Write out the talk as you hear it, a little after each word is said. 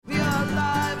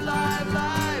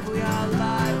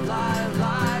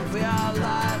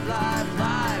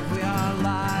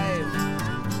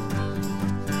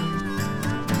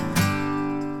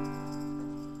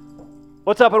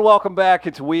What's up and welcome back.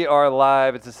 It's We Are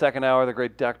Live. It's the second hour. The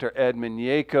great Dr. Ed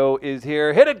Minyeko is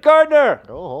here. Hit it, Gardner!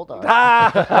 Oh, hold on.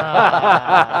 Dr.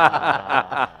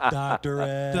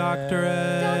 Ed. Dr.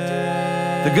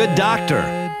 The good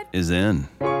doctor is in.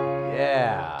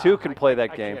 Yeah. Two can play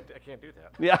that game. I can't do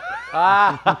that.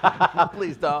 Yeah.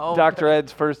 Please don't. Dr.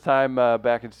 Ed's first time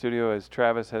back in studio as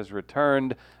Travis has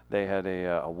returned. They had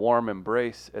a warm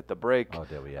embrace at the break. Oh,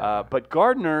 did we? But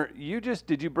Gardner,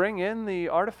 did you bring in the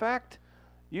artifact?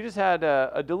 You just had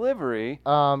a delivery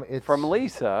It's from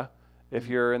Lisa. If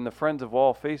you're in the Friends of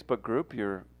Wall Facebook group,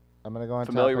 you're I'm gonna go on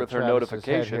familiar top with of her Travis's head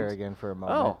notifications. here again for a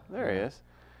moment. Oh, there he is.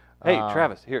 Hey,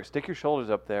 Travis, here, stick your shoulders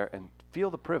up there and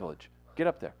feel the privilege. Get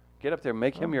up there. Get up there.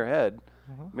 Make him your head.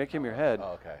 Make him your head.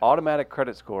 Oh, okay. Automatic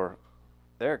credit score.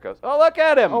 There it goes. Oh, look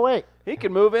at him. Oh, wait. He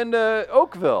can move into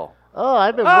Oakville. Oh,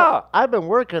 I've been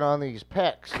working on these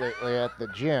pecs lately at the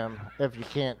gym. If you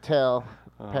can't tell,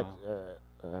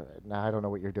 no, I don't know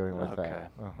what you're doing with Okay.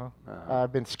 that.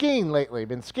 I've been skiing lately.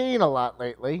 Been skiing a lot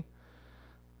lately.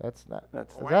 That's not. Is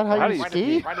that how you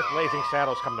ski? Why does Blazing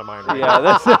Saddles come to mind? Right Yeah,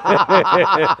 that's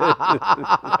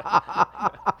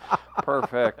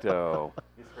perfecto.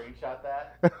 You screenshot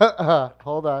that?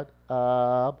 Hold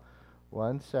on.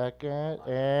 1 second.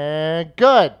 And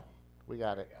good. We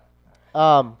got it.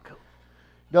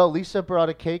 No, Lisa brought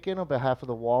a cake in on behalf of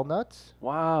the Walnuts.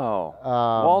 Wow.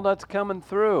 Walnuts coming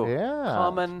through. Yeah.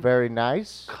 Coming. Very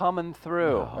nice. Coming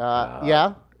through.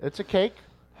 Yeah, it's a cake.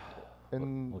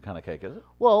 And What kind of cake is it?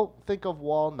 well, think of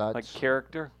walnuts. Like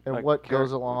character? And Like what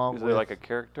goes along Is with it like a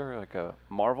character? Like a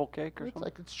Marvel cake or It's something?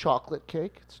 like it's chocolate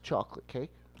cake. It's a chocolate cake.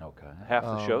 Okay. Half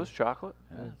the show's chocolate?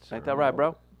 Ain't that right,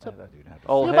 bro?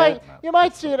 Old You head?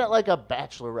 might see it at like a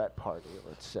bachelorette party,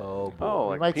 let's say. Oh, boy. Oh, You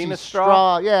like might penis see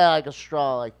straw? Yeah, like a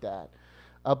straw like that,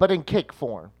 but in cake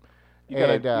form. You got,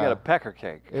 And, you got a pecker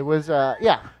cake. It was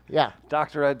yeah.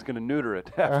 Dr. Ed's going to neuter it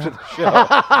after the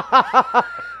show.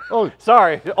 Oh,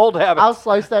 Sorry, old habit. I'll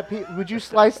slice that piece. Would you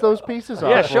slice those pieces off?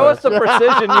 Yeah, show us the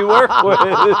precision you work with.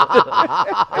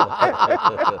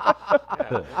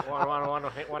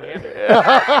 One-handed.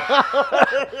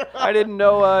 I didn't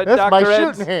know That's my Dr.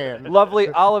 Ed's shooting hand. lovely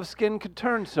olive skin could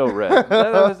turn so red.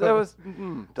 That was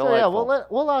delightful. So yeah, we'll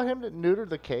allow him to neuter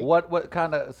the cake. What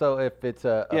kind of? So if it's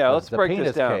a let's it's a break this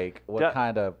penis down. cake, what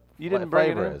kind of? You what didn't bring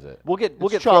flavor it in? is it? We'll get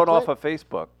It's thrown chocolate. off of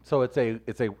Facebook. So it's a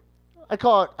I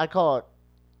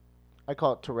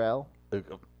call it Terrell.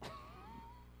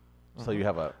 So you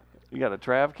have a You got a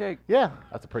Trav cake? Yeah.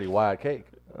 that's a pretty wide cake.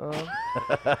 Uh,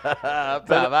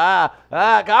 Come on,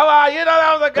 you know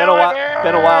that was a good one.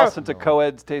 Been a while since a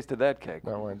co-ed's tasted that cake.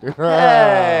 that one, dude.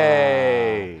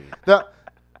 Hey.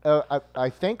 I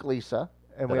thank Lisa,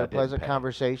 and we That I had a pleasant didn't pay.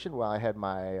 conversation while I had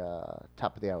my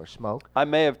top of the hour smoke. I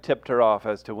may have tipped her off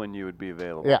as to when you would be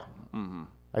available. Yeah. Mm-hmm.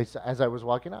 As I was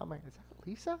walking out, I'm like, is that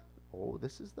Lisa? Oh,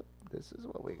 this is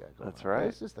what we got going. That's right.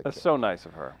 This is the That's cake. so nice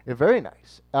of her. Yeah, very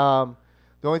nice.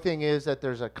 The only thing is that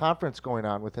there's a conference going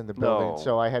on within the building, No.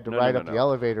 so I had to No, ride no, up no. the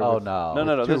elevator. Oh with no.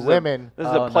 No. two This women. Is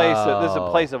a Oh, place. This is a no.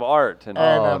 place of art. And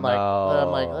And Oh, I'm like,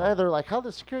 no. they're like, how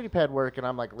does security pad work? And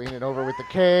I'm like leaning over with the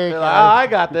cake. You're and like, oh, I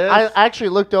got this. I actually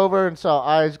looked over and saw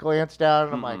eyes glance down,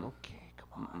 and I'm like, okay,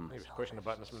 come on. He was pushing the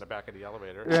buttons from the back of the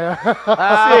elevator.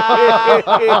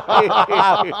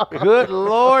 Good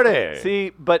lordy.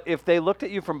 See, but if they looked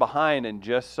at you from behind and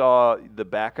just saw the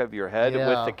back of your head with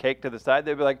Yeah. the cake to the side,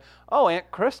 they'd be like, "Oh, Aunt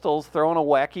Crystal's throwing a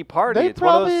wacky party. They It's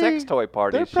one of those probably- sex toy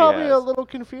parties They're she probably has." a little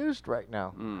confused right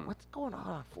now. Mm. What's going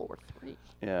on floor 3?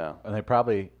 Yeah. And they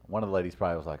probably, one of the ladies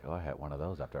probably was like, oh, I had one of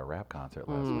those after a rap concert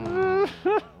last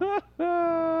Mm.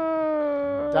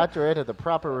 night. Dr. Ed had the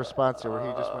proper response to where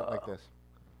he just went like this.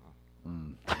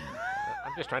 I'm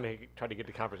just trying to get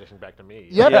the conversation back to me.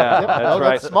 Yep, Yeah, yep. that's No, right.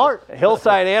 That's smart.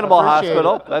 Hillside Animal Appreciate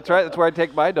Hospital. it. That's right. That's where I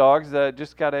take my dogs.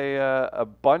 Just got a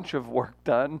bunch of work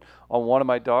done on one of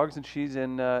my dogs, and she's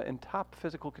in top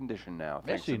physical condition now.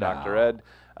 Thanks to she Dr. now? Ed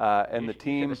and the You should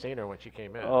team. have seen her when she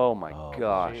came in. Oh my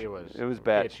gosh, She was it was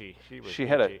bad. itchy. She was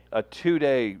had itchy. a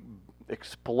 2-day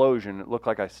explosion. It looked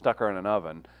like I stuck her in an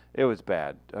oven. It was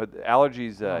bad.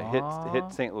 Allergies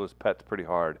hit St. Louis pets pretty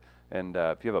hard, and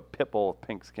if you have a pit bull with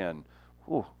pink skin,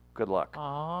 whew, good luck.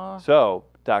 So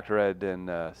Dr. Ed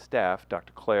and staff,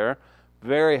 Dr. Claire,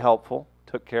 very helpful.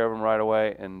 Took care of him right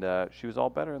away, and she was all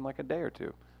better in like a day or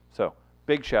two. So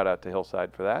big shout out to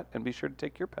Hillside for that, and be sure to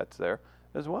take your pets there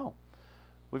as well.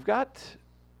 We've got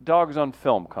Dogs on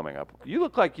Film coming up. You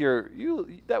look like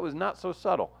that was not so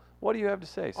subtle. What do you have to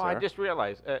say, sir? Oh, I just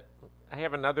realized I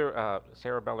have another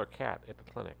cerebellar cat at the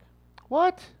clinic.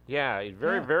 What? Yeah, a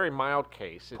very mild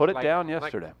case. It's Put it like- down like-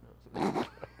 yesterday.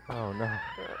 Oh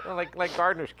no. Like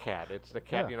Gardner's cat. It's the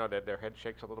cat, Yeah. that their head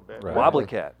shakes a little bit. Right. Wobbly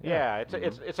cat. Yeah,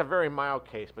 it's a very mild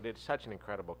case, but it's such an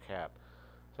incredible cat.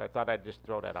 So I thought I'd just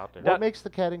throw that out there. What makes the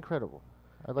cat incredible?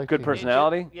 I'd like Good to hear.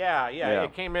 personality? Yeah. Yeah.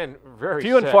 It came in very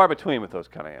Few and sick. far between with those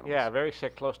kind of animals. Yeah, very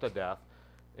sick, close to death.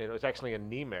 It was actually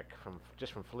anemic from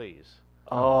fleas.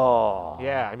 Oh.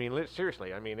 Yeah, I mean,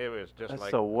 seriously, I mean, it was just That's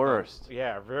like the worst.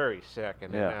 Yeah, very sick,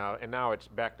 and Yeah. now it's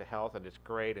back to health, and it's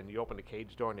great. And you open the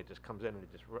cage door, and it just comes in, and it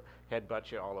just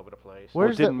headbutts you all over the place.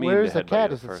 Where's the didn't mean Where's to the headbutt cat?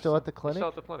 you Is the it first still at the It's clinic? still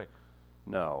at the clinic.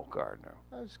 No, Gardner.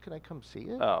 Can I come see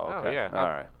it? Oh, okay. yeah. All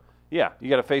right. Yeah, you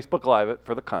got to Facebook Live it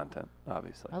for the content,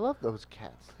 obviously. I love those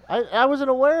cats. I wasn't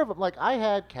aware of them. Like I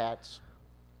had cats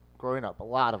growing up, a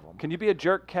lot of them. Can you be a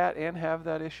jerk cat and have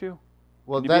that issue?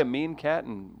 Well, Can you be a mean cat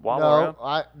and wobble no,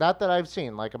 around? not that I've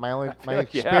seen. Like my feel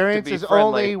like you have to experience be is friendly.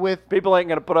 only with People ain't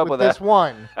gonna put up with this that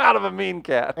one. out of a mean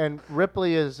cat. And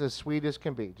Ripley is as sweet as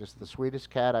can be, just the sweetest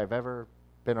cat I've ever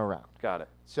been around. Got it.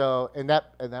 So, and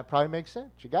that probably makes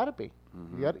sense. You got to be.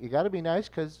 Mm-hmm. You got to be nice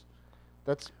because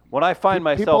that's When I find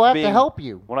myself people have being, to help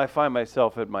you. When I find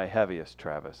myself at my heaviest,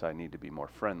 Travis, I need to be more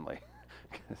friendly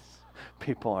because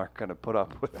people aren't gonna put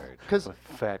up with 'Cause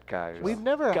fat guys. I've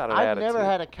never attitude.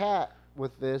 had a cat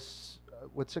with this.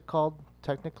 What's it called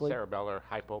technically? Cerebellar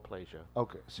hypoplasia.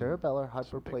 Okay, cerebellar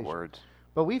Some big hyperplasia. words.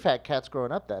 But we've had cats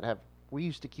growing up that have. We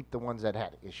used to keep the ones that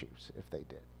had issues if they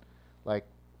did, like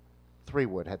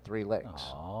Threewood had 3 legs,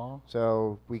 Aw.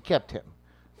 so we kept him.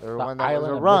 The The one that was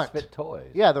Island a of runt. Misfit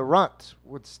Toys. Yeah, the runt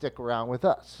would stick around with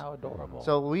us. How adorable.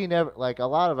 So we never like a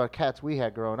lot of our cats we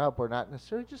had growing up were not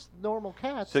necessarily just normal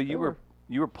cats. So They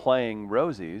you were playing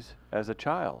Rosie's as a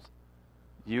child.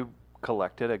 You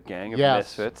collected a gang of Yes,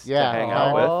 misfits yeah, to hang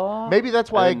out with. Aw. maybe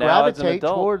that's why I And now as an gravitate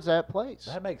adult- towards that place.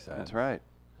 That makes sense. That's right.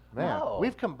 Man, Wow.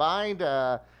 we've combined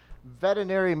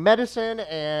veterinary medicine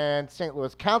and St.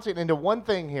 Louis counseling into one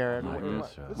thing here. And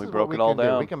goodness. this We is broke what it all can do.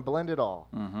 down. We can blend it all.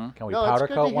 Mm-hmm. Can we No, it's powder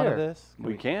good coat to one of hear. this?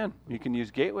 We can. You can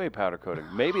use Gateway powder coating.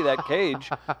 Maybe that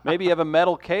cage, maybe you have a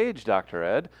metal cage, Dr.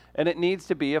 Ed, and it needs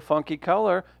to be a funky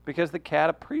color because the cat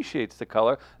appreciates the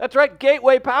color. That's right,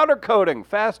 Gateway powder coating.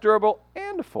 Fast, durable,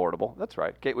 and affordable. That's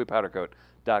right,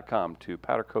 gatewaypowdercoat.com to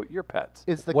powder coat your pets.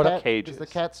 Is the What cat cages? is the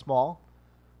cat small?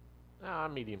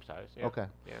 Medium size. Yeah. Okay.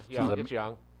 Yeah, young. the- It's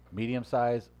young.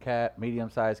 Medium-sized cat,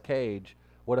 medium-sized cage.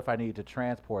 What if I need to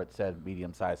transport said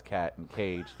medium-sized cat and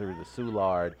cage through the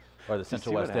Soulard or the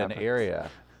Central see what West End happens? area?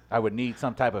 I would need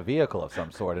some type of vehicle of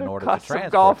some sort in order Cost to some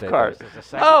transport golf it. carts. Is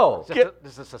this a Oh,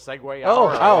 is this a segue? Oh,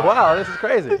 hour? oh, wow, this is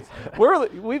crazy.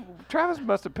 Travis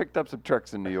must have picked up some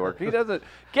tricks in New York. He doesn't.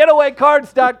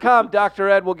 Getawaycards.com. Dr.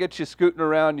 Ed will get you scooting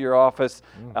around your office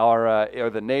or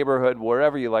the neighborhood,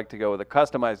 wherever you like to go with a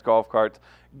customized golf carts.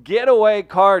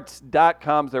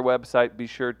 Getawaycarts.com is their website. Be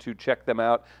sure to check them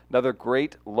out. Another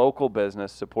great local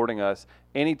business supporting us.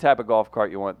 Any type of golf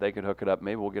cart you want, they could hook it up.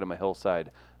 Maybe we'll get them a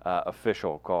Hillside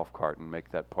official golf cart and make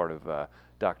that part of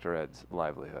Dr. Ed's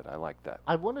livelihood. I like that.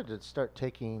 I wanted to start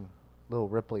taking little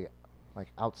Ripley like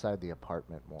outside the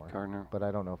apartment more. Gardner? But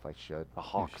I don't know if I should. A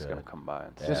hawk's going to should. come by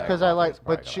and Yeah. say, Just because I like, Hawkins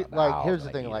probably but she gonna- like. Owl's Here's the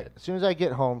gonna thing: eat like, it. as soon as I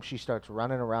get home, she starts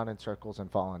running around in circles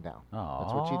and falling down.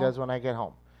 That's what she Aw. does when I get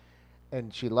home,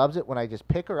 and she loves it when I just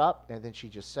pick her up and then she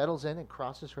just settles in and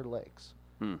crosses her legs,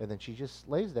 and then she just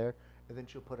lays there, and then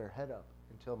she'll put her head up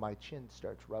until my chin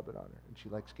starts rubbing on her, and she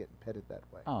likes getting petted that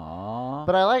way. Aw.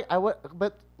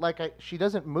 But she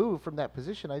doesn't move from that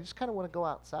position. I just kind of want to go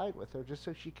outside with her just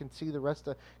so she can see the rest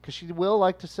of, because she will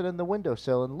like to sit in the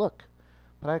windowsill and look,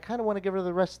 but I kind of want to give her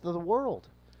the rest of the world.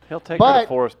 he'll take her to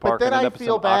Forest But Park then and end I up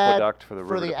feel some bad aqueduct for the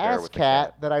river to pair ass with the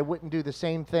cat that I wouldn't do the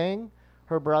same thing,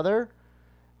 her brother,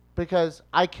 because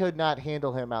I could not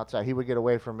handle him outside. He would get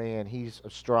away from me, and he's a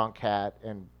strong cat,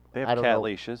 and They I have don't cat know.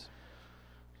 leashes.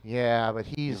 Yeah, but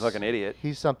he's like an idiot.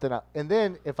 He's something else. And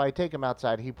then if I take him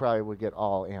outside, he probably would get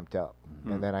all amped up,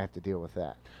 and then I have to deal with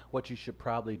that. What you should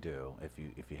probably do,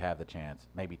 if you have the chance,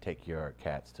 maybe take your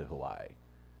cats to Hawaii.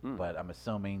 But I'm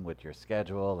assuming with your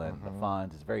schedule and the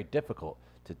funds, it's very difficult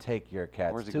to take your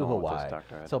cats Where's he to going with this, Hawaii.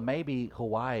 Dr. Ed? So maybe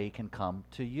Hawaii can come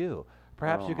to you.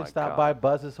 Perhaps Oh you can my stop God. by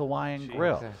Buzz's Hawaiian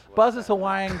Grill. Buzz's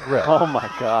Hawaiian Grill. Oh my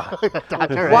God!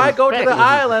 Why go to the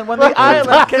island when the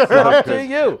island can come to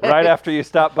you? Right after you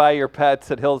stop by your pets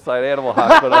at Hillside Animal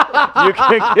Hospital, you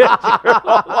can get your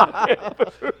Hawaiian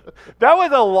food. That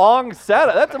was a long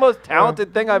setup. That's the most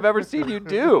talented thing I've ever seen you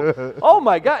do. Oh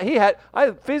my God!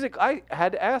 I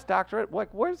had to ask Dr. Ed, like,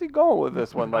 where's he going with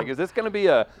this one? Like, is this going to be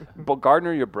a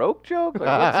Gardner you broke joke?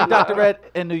 Like, what's Dr. Ed,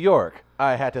 in New York,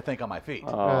 I had to think on my feet.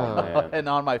 Oh man! And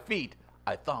on my feet,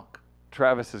 I thunk.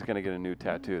 Travis is going to get a new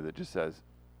tattoo that just says,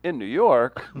 in New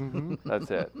York. Mm-hmm. That's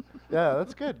it. Yeah,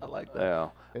 that's good. I like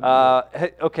that. Yeah.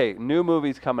 Hey, okay, new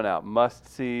movies coming out.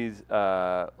 Must-sees,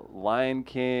 Lion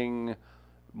King,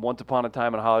 Once Upon a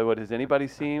Time in Hollywood. Has anybody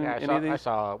seen Yeah, any of these? I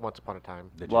saw Once Upon a Time.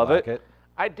 Did Love you like it? it?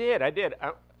 I did.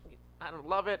 I don't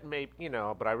love it, maybe,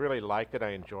 but I really liked it. I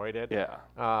enjoyed it. Yeah.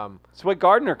 Um, It's what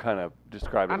Gardner kind of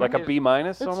described I it, like a mean, B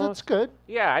minus It's almost. good.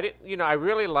 yeah, I did. I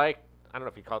really liked. I don't know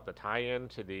if you call it the tie-in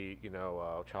to the,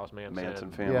 Charles Manson.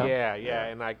 Manson family. Yeah. Yeah.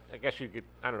 And I guess you could.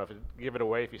 I don't know if give it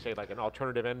away if you say like an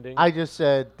alternative ending. I just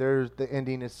said the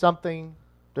ending is something.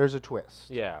 There's a twist.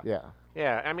 Yeah. Yeah.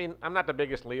 Yeah. I mean, I'm not the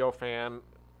biggest Leo fan.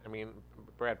 I mean,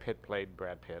 Brad Pitt played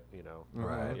Brad Pitt.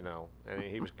 Right. And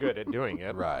he was good at doing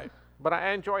it. Right. But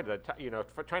I enjoyed it.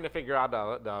 For trying to figure out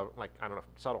the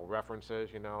subtle references.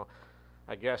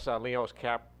 I guess Leo's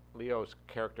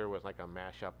character was like a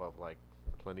mashup of like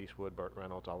Clint Eastwood, Burt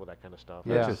Reynolds, all of that kind of stuff.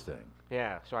 Yeah. Interesting.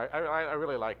 Yeah. So I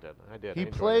really liked it. I did. He I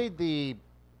enjoyed played it. the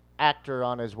actor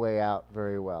on his way out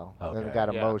very well. And Okay. it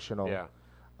got Yeah, emotional.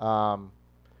 Yeah.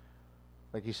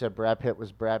 Like you said, Brad Pitt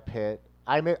was Brad Pitt.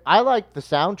 I liked the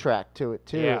soundtrack to it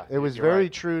too. Yeah, it was you're very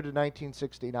right. true to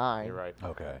 1969. You're right.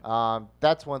 Okay.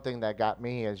 That's one thing that got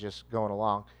me is just going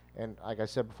along. And like I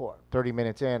said before, 30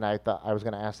 minutes in, I thought I was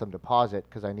going to ask them to pause it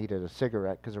because I needed a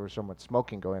cigarette because there was so much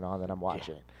smoking going on that I'm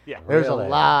watching. Yeah. There's Really? a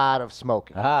lot of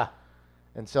smoking. Ah.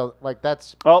 And so, like,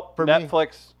 that's Oh, for me.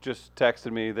 Netflix just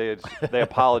texted me. They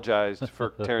apologized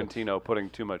for Tarantino putting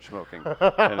too much smoking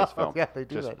in his film. Yeah, they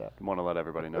do just that now. want to let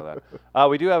everybody know that.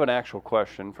 We do have an actual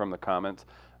question from the comments.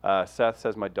 Seth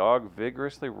says, my dog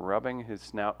vigorously rubbing his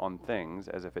snout on things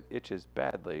as if it itches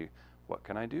badly. What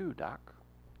can I do, Doc?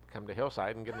 Come to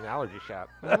Hillside and get an allergy shot.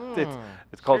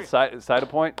 It's called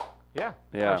Cytopoint. Yeah.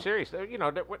 Yeah. I'm serious.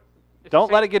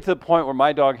 Don't let it get to the point where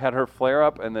my dog had her flare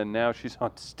up and then now she's on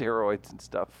steroids and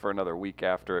stuff for another week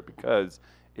after it because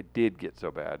it did get so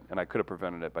bad. And I could have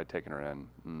prevented it by taking her in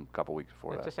a couple weeks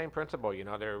before It's that. the same principle.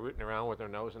 They're rooting around with their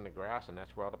nose in the grass, and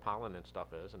that's where all the pollen and stuff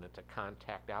is, and it's a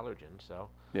contact allergen. So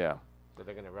Yeah.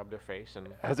 they're going to rub their face and.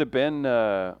 Has it been,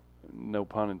 no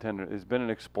pun intended, has been an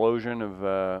explosion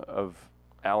of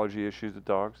allergy issues with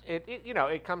dogs?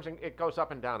 It comes and it goes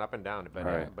up and down, but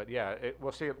Right. but yeah,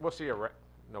 we'll see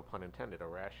no pun intended, a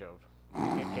rash of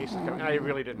cases coming. I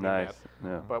really didn't mean Nice. that.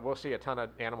 Yeah. But we'll see a ton of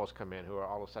animals come in who are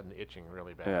all of a sudden itching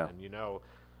really bad, Yeah. and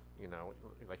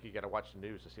like you got to watch the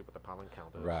news to see what the pollen count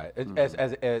is. Right.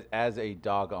 Mm-hmm. As a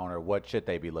dog owner, what should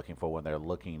they be looking for when they're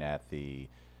looking at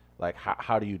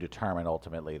how do you determine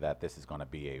ultimately that this is going to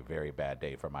be a very bad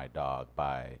day for my dog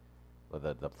by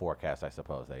the forecast, I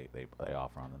suppose, they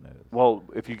offer on the news? Well,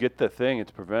 if you get the thing,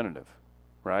 it's preventative,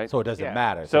 right? So it doesn't Yeah.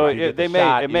 matter. So if you get they the may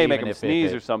shot, it may make even them if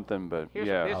sneeze it- or something, but Here's,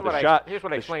 yeah, here's the what shot. here's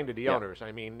what I explained to the yeah. owners.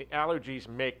 I mean, the allergies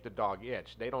make the dog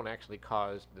itch. They don't actually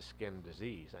cause the skin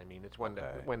disease. I mean, it's when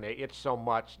Okay. when they itch so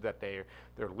much that they're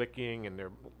licking and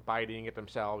they're biting at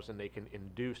themselves, and they can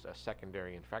induce a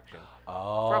secondary infection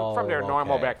from their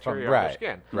normal okay. bacteria From- on their right,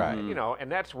 skin. right. And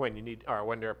that's when you need, or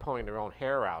when they're pulling their own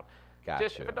hair out.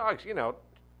 Just Gotcha. for dogs,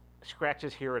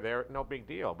 scratches here or there, no big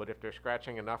deal. But if they're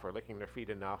scratching enough or licking their feet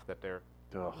enough that they're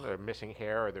missing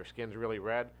hair or their skin's really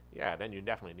red, yeah, then you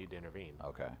definitely need to intervene.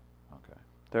 Okay.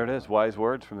 There it is. Wise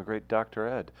words from the great Dr.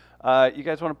 Ed. You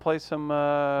guys want to play some?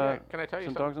 Yeah, can I tell you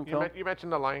some something? dogs on film? You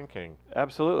mentioned The Lion King.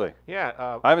 Absolutely.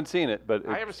 Yeah. I haven't seen it, but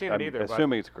I haven't seen it I'm either, but-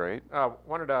 assuming it's great.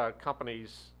 One of the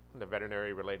companies, the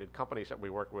veterinary-related companies that we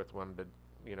work with, wanted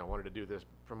to do this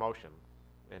promotion,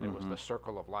 and it was the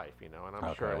Circle of Life, and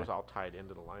I'm sure it Okay. was all tied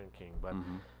into The Lion King,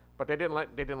 but they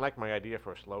didn't like my idea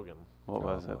for a slogan. What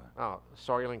was it? Oh,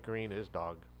 Soylent Green is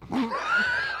dog.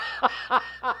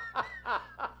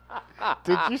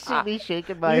 Did you see me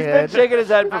shaking my He's been head? shaking his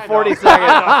head for I 40 know.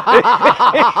 seconds.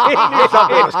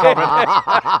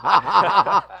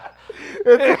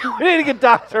 We need to get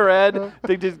Dr. Ed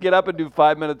to just get up and do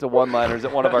 5 minutes of one-liners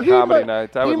at one of our comedy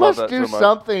nights. I would he love must that do so much.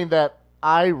 something that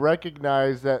I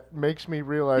recognize that makes me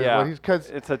realize Yeah, what he's because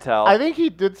it's a tell. I think he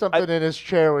did something in his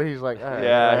chair where he's like,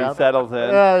 Yeah, he settles in.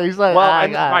 Yeah, he's like, Well, "Ah,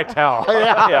 and ah." My tell.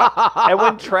 Yeah. And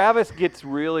when Travis gets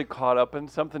really caught up in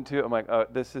something too, I'm like, oh,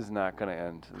 this is not going to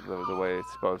end the way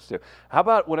it's supposed to. How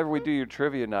about whenever we do your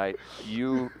trivia night,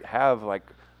 you have like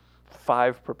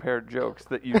 5 prepared jokes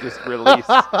that you just release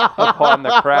upon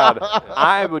the crowd.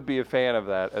 I would be a fan of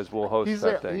that as we'll host He's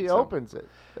that there, thing. he so opens it.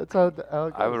 That's how it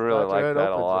goes. I would really Dr. like Ed that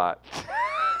a opens it. lot.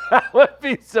 That would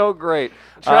be so great.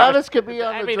 Travis could be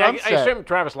on I the mean, drum I set. assume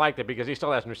Travis liked it because he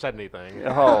still hasn't said anything.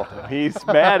 Oh, he's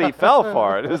mad he fell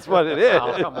for it, is what it is.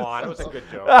 Oh, come on. It was a good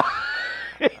joke.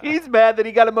 He's mad that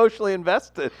he got emotionally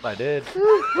invested. I did.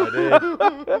 I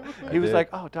did. He was like,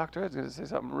 "Oh, Dr. Ed's going to say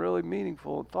something really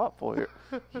meaningful and thoughtful here."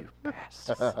 You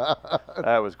bastard.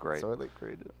 That was great. So they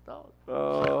created a dog.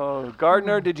 Oh,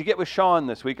 Gardner, did you get with Sean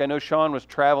this week? I know Sean was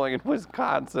traveling in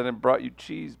Wisconsin and brought you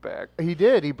cheese back. He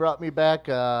did. He brought me back.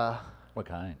 What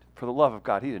kind? For the love of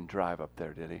God, he didn't drive up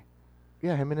there, did he?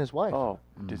 Yeah, him and his wife. Oh,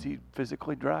 does he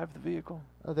physically drive the vehicle?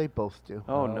 Oh, they both do.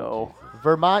 Oh, no.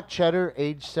 Vermont Cheddar,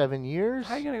 age 7 years.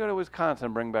 How are you going to go to Wisconsin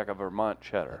and bring back a Vermont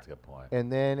Cheddar? That's a good point.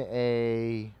 And then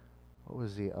what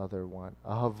was the other one?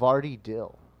 A Havarti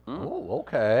Dill. Oh,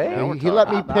 okay. He let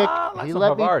me pick. like He some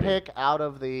let me Havarti. pick out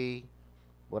of the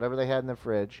whatever they had in the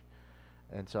fridge,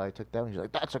 and so I took that one. He's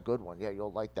like, "That's a good one. Yeah,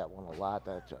 you'll like that one a lot."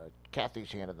 That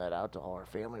Kathy's handed that out to all our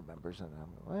family members, and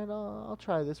I'm like, well, I'll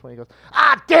try this one. He goes,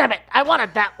 "Ah, damn it! I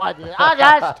wanted that one. I'll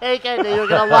just take it. You're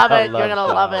gonna love it. You're gonna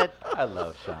love it." I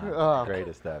love Sean. Oh.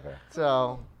 Greatest ever.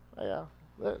 So, yeah,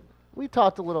 we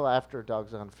talked a little after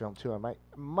Dogs on Film too. I'm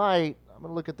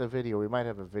gonna look at the video. We might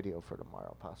have a video for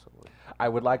tomorrow, possibly. I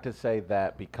would like to say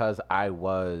that because I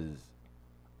was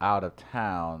out of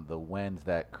town, the wins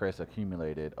that Chris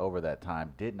accumulated over that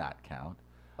time did not count.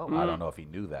 Oh. I don't know if he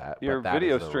knew that. but Your that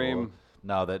video is the stream- rule.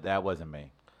 No, that wasn't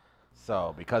me.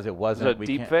 So because it Was wasn't, it we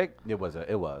deep can't- fake? It was.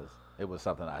 It was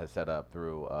something I had set up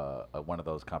through one of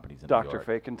those companies in New Dr. York.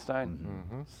 Fakenstein?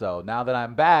 Mm-hmm. So now that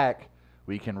I'm back,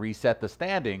 we can reset the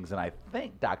standings, and I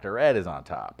think Dr. Ed is on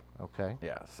top. Okay.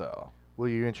 Yeah. So Will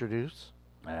you introduce?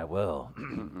 I will,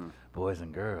 boys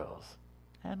and girls,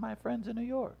 and my friends in New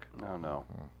York. Oh, no.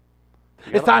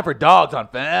 It's time for Dogs on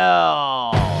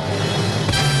Film.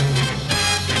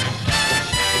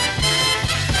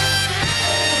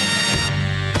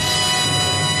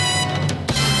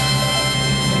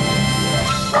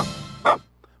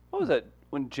 What was it?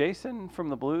 When Jason from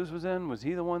the Blues was in, was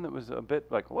he the one that was a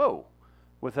bit like, whoa,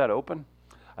 with that open?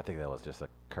 I think that was just a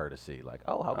courtesy, like,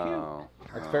 oh, how cute. Oh.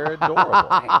 That's very adorable.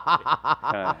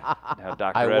 How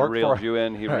Dr. I Ed work reeled for- you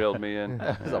in, he reeled me in.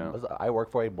 Yeah. I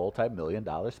work for a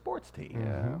multi-million-dollar sports team.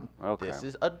 Yeah. Okay. This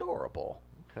is adorable.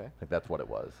 Okay. I think that's what it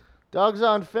was. Dogs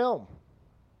on Film.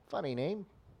 Funny name.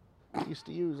 Used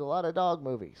to use a lot of dog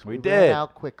movies. We ran did.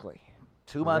 out quickly.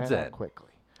 2 months Ran out in. quickly.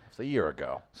 It's a year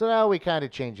ago. So now we kind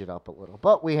of change it up a little.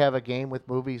 But we have a game with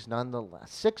movies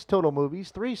nonetheless. 6 total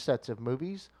movies, 3 sets of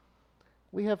movies.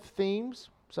 We have themes.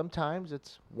 Sometimes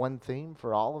it's one theme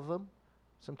for all of them.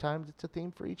 Sometimes it's a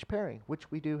theme for each pairing,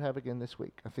 which we do have again this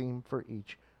week. A theme for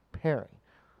each pairing.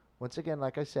 Once again,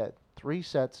 like I said, 3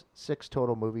 sets, 6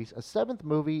 total movies. A 7th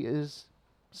movie is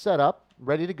set up,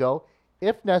 ready to go,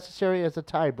 if necessary as a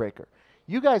tiebreaker.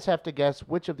 You guys have to guess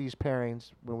which of these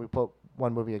pairings, when we put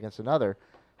one movie against another,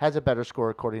 has a better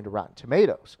score according to Rotten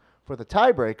Tomatoes. For the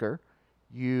tiebreaker,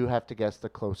 you have to guess the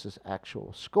closest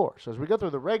actual score. So as we go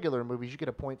through the regular movies, you get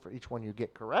a point for each one you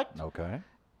get correct. Okay.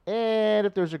 And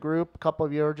if there's a group, a couple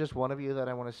of you or just one of you that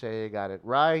I want to say got it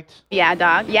right Yeah,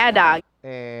 dog. Yeah, dog.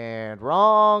 and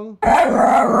wrong,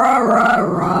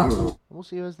 we'll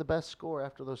see who has the best score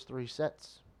after those 3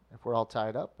 sets. If we're all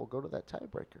tied up, we'll go to that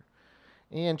tiebreaker.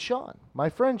 And Sean, my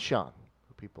friend Sean,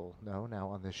 who people know now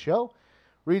on this show,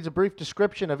 reads a brief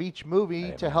description of each movie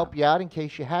Hey, to man. help you out in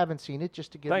case you haven't seen it,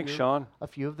 just to give Thanks, you Sean. a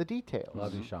few of the details.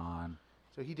 Love you, Sean.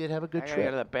 So he did have a good I gotta go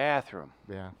to trip. the bathroom.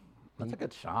 Yeah, That's a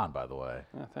good Sean, by the way.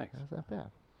 Yeah, thanks. that's not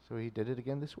bad. So he did it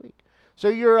again this week. So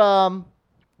your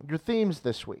themes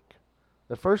this week.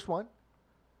 The first one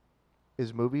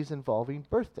is movies involving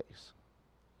birthdays.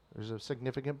 There's a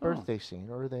significant birthday scene,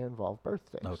 or they involve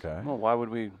birthdays. Okay. Well, why would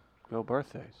we go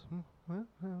birthdays? Well,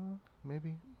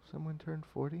 maybe someone turned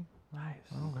 40. Nice.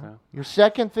 Okay. Your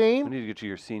second We theme. need to get you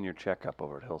your senior checkup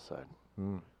over at Hillside.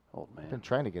 Old I've been man.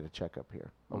 trying to get a checkup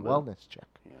here, a Oh, wellness check.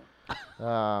 Yeah.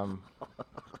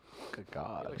 Good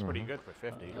God. Looks pretty good for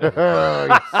 50. You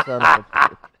son of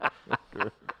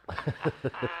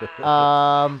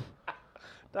a-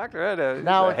 Dr. Ed,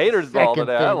 now a it's haters the ball second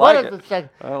today. thing. I What like is it. the second?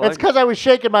 I like It's because I was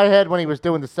shaking my head when he was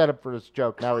doing the setup for his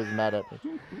joke. Now he's mad at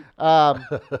me.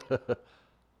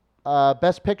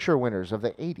 Best Picture winners of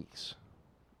the 80s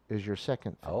is your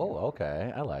second theme. Oh,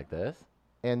 okay. I like this.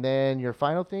 And then your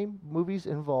final theme, movies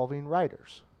involving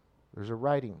writers. There's a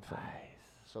writing thing.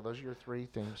 So those are your 3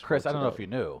 themes. Chris, for I don't know if today. you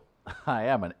knew. I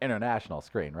am an international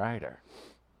screenwriter.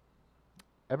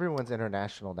 Everyone's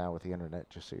international now with the internet,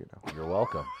 just so you know. You're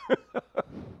welcome.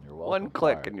 You're welcome. One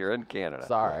click Sorry. and you're in Canada.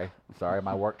 Sorry. Sorry,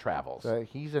 my work travels. So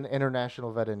he's an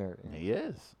international veterinarian. He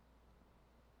is.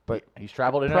 But He's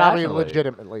traveled probably internationally.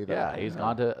 legitimately, though. Yeah, he's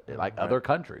gone to like other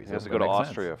countries. He has to That go to makes sense.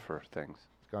 Austria for things.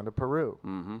 He's gone to Peru.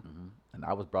 Mm-hmm. And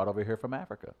I was brought over here from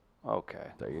Africa. Okay.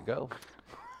 There you go.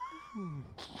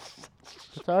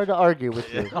 It's hard to argue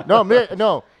with you.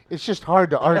 No, it's just hard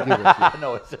to argue with you.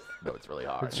 No, it's really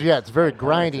hard. It's very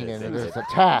grinding and it's a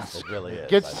task. It really is. It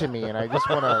gets to me, and I just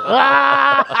want to.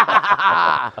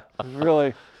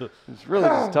 It's really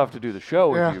just tough to do the show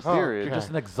with Yeah. you, Oh, period. You're just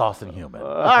an exhausting human.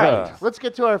 All right, let's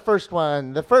get to our first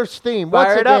one. The first theme, once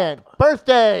Fire it up. again,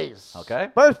 birthdays. Okay.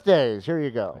 Birthdays. Here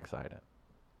you go. Excited.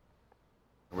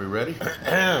 Are we ready?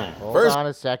 Hold First- on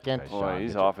a second. Okay, Boy, Sean,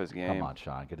 he's get off it- his game. Come on,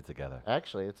 Sean, get it together.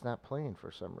 Actually, it's not playing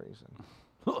for some reason.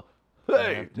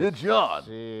 Hey, it's John.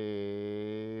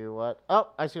 See what? Oh,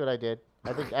 I see what I did.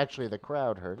 I think actually the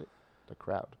crowd heard it. The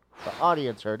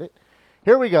audience heard it.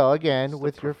 Here we go again It's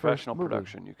with the your first professional movie.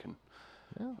 production. You can.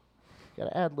 Got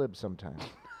to ad lib sometimes.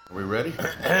 Are we ready?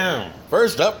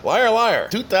 First up, Liar Liar,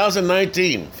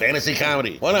 2019, fantasy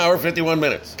comedy, 1 hour, 51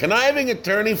 minutes. Conniving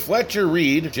attorney Fletcher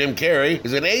Reed, Jim Carrey,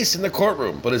 is an ace in the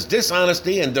courtroom, but his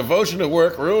dishonesty and devotion to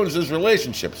work ruins his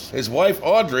relationships. His wife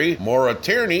Audrey, Maura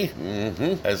Tierney,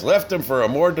 has left him for a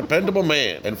more dependable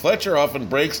man, and Fletcher often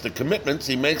breaks the commitments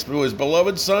he makes to his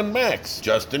beloved son Max,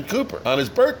 Justin Cooper. On his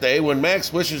birthday, when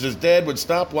Max wishes his dad would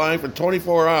stop lying for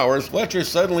 24 hours, Fletcher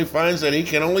suddenly finds that he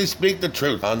can only speak the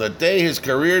truth. On the day his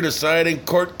career-deciding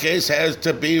court case has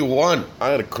to be won. I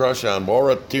had a crush on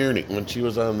Maura Tierney when she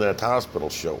was on that hospital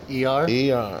show. ER?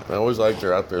 ER. I always liked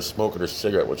her out there smoking her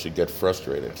cigarette when she'd get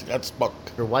frustrated. She got spunk.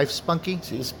 Your wife's spunky?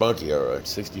 She's spunky, all right.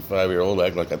 65-year-old,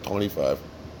 act like a 25.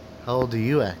 How old do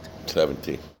you act?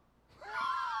 17. At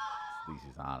least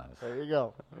he's honest. There you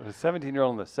go. A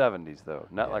 17-year-old in the 70s, though,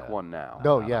 not like Yeah. one now.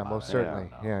 No, no, yeah, no, most no, certainly.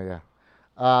 no.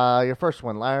 Yeah. Your first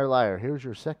one, Liar Liar. Here's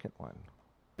your second one.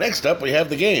 Next up, we have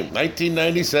The Game,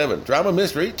 1997. Drama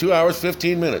mystery, 2 hours,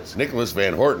 15 minutes. Nicholas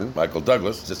Van Horton, Michael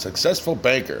Douglas, is a successful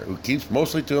banker who keeps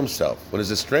mostly to himself. When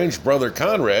his estranged brother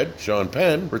Conrad, Sean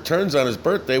Penn, returns on his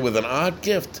birthday with an odd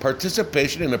gift,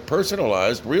 participation in a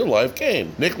personalized real-life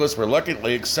game. Nicholas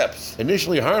reluctantly accepts.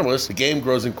 Initially harmless, the game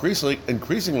grows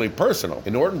increasingly personal,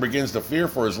 and Horton begins to fear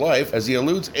for his life as he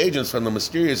eludes agents from the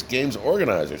mysterious game's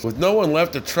organizers. With no one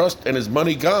left to trust and his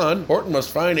money gone, Horton must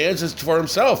find answers for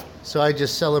himself. So I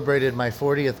just celebrated my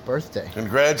 40th birthday.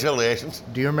 Congratulations.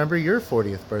 Do you remember your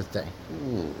 40th birthday?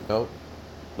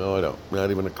 No, I don't.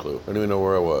 Not even a clue. I don't even know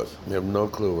where I was. I have no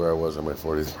clue where I was on my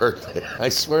 40th birthday. I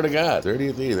swear to God.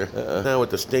 30th either. Now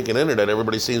with the stinking internet,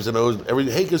 everybody seems to know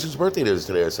hey, guess whose birthday it is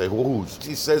today? I say, whoa,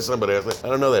 she says somebody. I say, I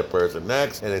don't know that person.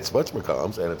 Next. And it's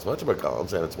whatchamacallums, and it's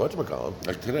whatchamacallums, and it's whatchamacallums.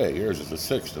 Like today, yours is the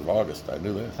 6th of August. I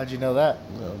knew that. How'd you know that?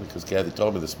 No, because Kathy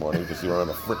told me this morning because you were on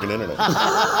the freaking internet.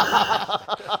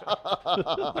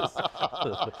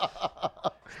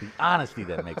 The honesty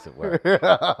that makes it work.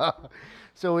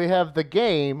 So we have The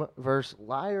Game versus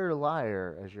Liar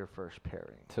Liar as your first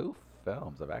pairing. Two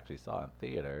films I've actually saw in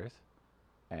theaters,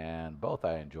 and both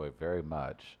I enjoy very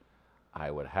much.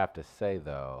 I would have to say,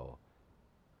 though,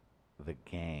 The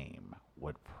Game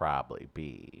would probably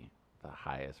be the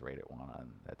highest rated one on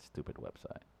that stupid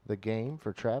website. The Game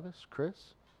for Travis,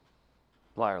 Chris.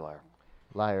 Liar, liar.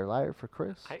 Liar Liar for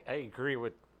Chris. I agree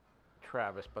with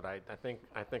Travis, but I think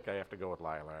I have to go with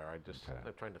Liar Liar.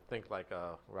 I'm trying to think like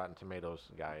a Rotten Tomatoes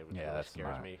guy. It Yeah, really that's scares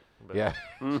smart. me. But Yeah,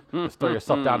 just throw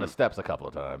yourself down the steps a couple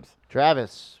of times.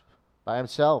 Travis by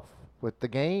himself with The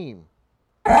Game.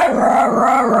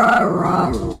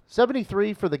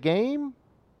 73 for The Game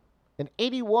and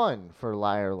 81 for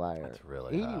Liar Liar. That's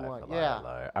really high 81. for Yeah. Liar,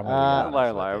 Liar. I'm gonna be honest Liar,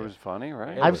 with liar you. was funny,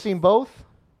 right? I've seen both.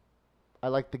 I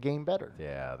like The Game better.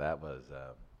 Yeah, that was.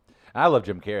 I love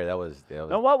Jim Carrey. That was.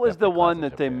 Now, what was the definitely one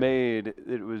classic that they Jim Carrey. made?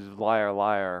 It was Liar,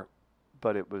 Liar,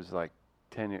 but it was like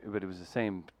 10 years, but it was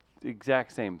the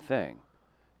exact same thing.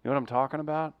 You know what I'm talking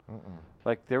about?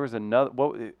 Like there was a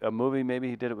movie maybe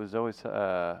he did it with Zoe.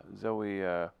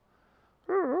 the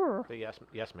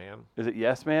Yes Man. Is it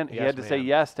Yes Man? He Yes had to say Man.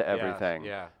 yes to Yes, everything.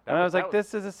 yeah. And I was like, that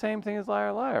this is the same thing as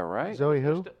Liar, Liar, right? Zoe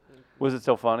who? Was it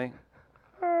so funny?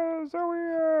 Hey,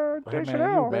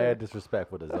 man, you mad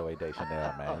disrespectful to Zoe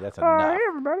Deschanel, man. That's enough.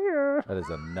 That is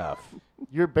enough.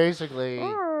 You're basically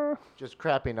just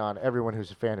crapping on everyone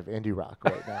who's a fan of indie rock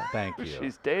right now. Thank you.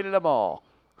 She's dated them all.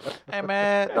 Hey,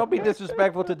 man, don't be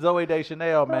disrespectful to Zoe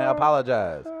Deschanel, man.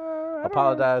 Apologize.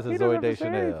 Apologize to Zoe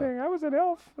Deschanel. I was an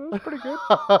elf. That was pretty good.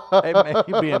 Hey, man,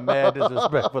 you being mad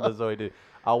disrespectful to Zoe Deschanel.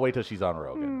 I'll wait till she's on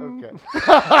Rogan.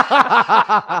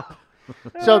 Okay.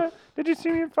 So Did you see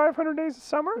me in 500 Days of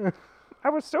Summer? I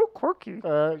was so quirky.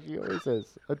 she always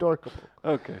says adorable.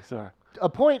 Okay, sorry. A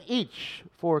point each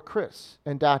for Chris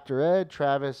and Dr. Ed.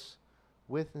 Travis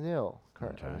with nil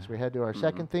currently. Okay. As we head to our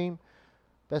second theme,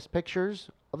 Best Pictures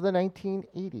of the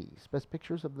 1980s. Best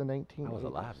Pictures of the 1980s. I was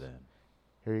alive then.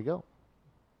 Here you go.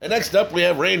 And next up, we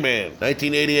have Rain Man,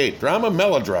 1988. Drama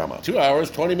melodrama, 2 hours,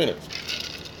 20 minutes.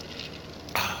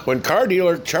 When car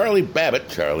dealer Charlie Babbitt,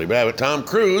 Tom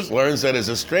Cruise, learns that his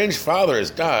estranged father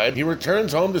has died, he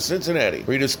returns home to Cincinnati,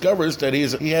 where he discovers that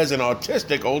he has an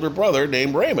autistic older brother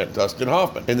named Raymond, Dustin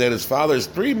Hoffman, and that his father's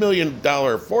 $3 million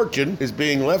fortune is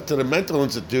being left to the mental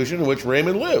institution in which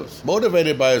Raymond lives.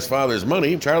 Motivated by his father's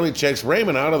money, Charlie checks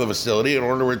Raymond out of the facility in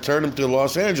order to return him to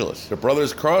Los Angeles. The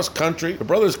brothers'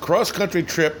 cross-country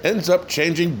trip ends up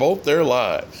changing both their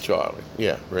lives. Charlie.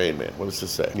 Yeah, Rain Man. What does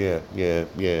this say?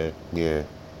 Yeah.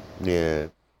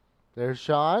 There's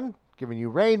Sean giving you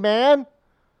Rain Man.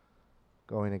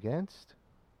 Going against.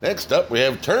 Next up, we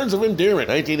have Terms of Endearment,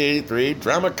 1983,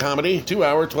 drama comedy, 2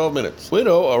 hour, 12 minutes.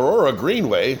 Widow Aurora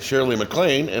Greenway, Shirley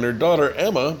MacLaine, and her daughter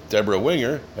Emma, Deborah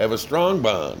Winger, have a strong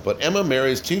bond. But Emma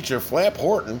marries teacher Flap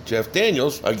Horton, Jeff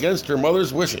Daniels, against her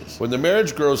mother's wishes. When the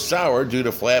marriage grows sour due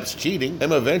to Flap's cheating,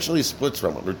 Emma eventually splits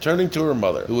from him, returning to her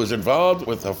mother, who was involved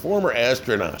with a former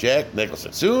astronaut, Jack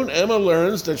Nicholson. Soon, Emma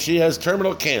learns that she has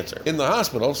terminal cancer. In the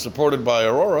hospital, supported by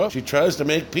Aurora, she tries to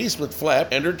make peace with Flap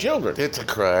and her children. It's a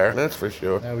crier, that's for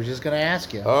sure. I was just going to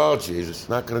ask you. Oh, Jesus.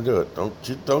 Not going to do it.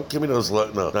 Don't give me those... No,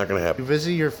 not going to happen. You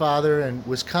visited your father in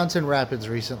Wisconsin Rapids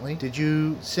recently. Did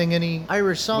you sing any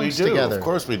Irish songs together? Of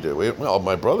course we do. Well,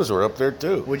 my brothers were up there,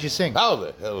 too. What'd you sing? How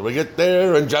the hell did we get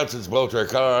there in Johnson's Motor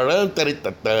Car?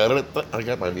 I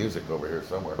got my music over here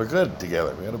somewhere. We're good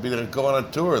together. We got to be going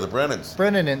on tour, the Brennans.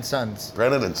 Brennan and Sons.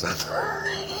 Brennan and Sons.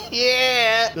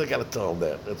 Yeah! I got to tell them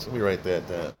that. Let me write that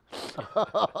down.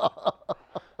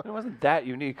 It wasn't that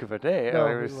unique of a day. No,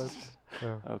 it was, it was-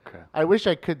 no. Okay. I wish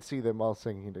I could see them all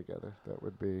singing together. That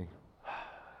would be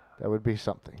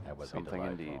something. That would Something be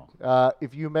indeed. delightful.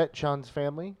 If you met Sean's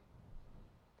family,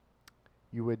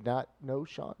 you would not know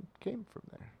Sean came from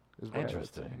there. Is what I would say.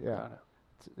 Interesting. Yeah. Got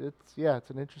it. It's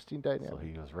an interesting dynamic. So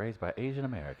he was raised by Asian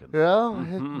Americans. No,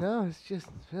 no, it's just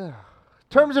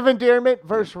Terms of Endearment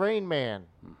versus Rain Man.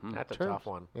 That's a Terms. tough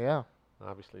one. Yeah.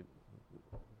 Obviously,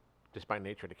 just by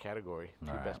nature of the category,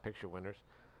 two Right. Best Picture winners.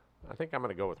 I think I'm going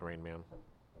to go with Rain Man.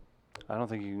 I don't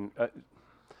think you.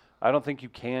 I don't think you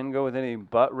can go with any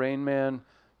but Rain Man.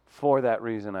 For that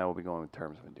reason, I will be going with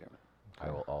Terms of Endearment. I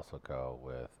will also go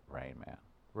with Rain Man.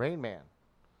 Rain Man.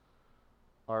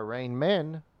 Or Rain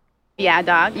Men. Yeah,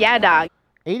 dog. Yeah, dog.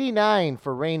 89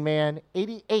 for Rain Man,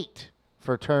 88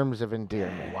 for Terms of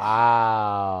Endearment.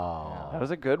 Wow. That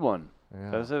was a good one.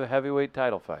 Yeah. That was a heavyweight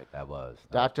title fight. That was.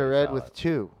 Dr. pretty Ed solid. with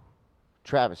 2,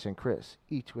 Travis and Chris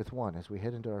each with 1 as we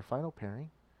head into our final pairing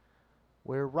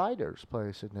where writers play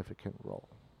a significant role.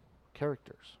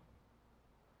 Characters.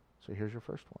 So here's your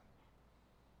first one.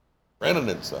 Brennan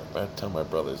and Son. I tell my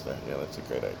brothers that. Yeah, that's a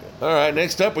great idea. All right,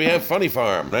 next up we have Funny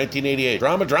Farm, 1988.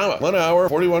 Drama. 1 hour,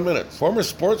 41 minutes. Former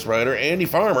sports writer Andy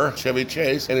Farmer, Chevy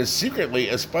Chase, and his secretly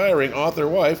aspiring author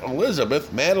wife,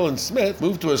 Elizabeth Madeline Smith,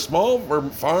 moved to a small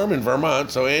farm in Vermont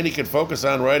so Andy could focus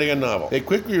on writing a novel. They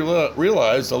quickly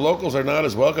realized the locals are not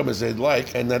as welcome as they'd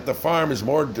like, and that the farm is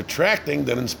more distracting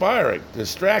than inspiring.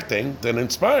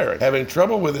 Having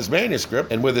trouble with his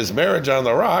manuscript and with his marriage on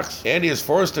the rocks, Andy is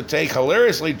forced to take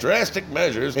hilariously drastic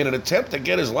measures in an attempt to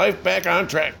get his life back on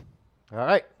track. All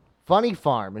right. Funny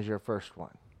Farm is your first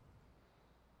one.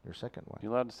 Your second one.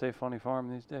 You allowed to say Funny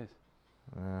Farm these days?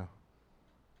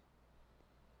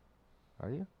 Are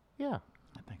you? Yeah.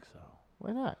 I think so.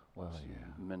 Why not? Well, yeah.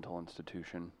 Mental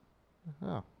institution.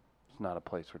 Oh. It's not a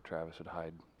place where Travis would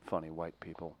hide funny white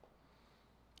people.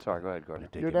 Sorry, go ahead, Gordon.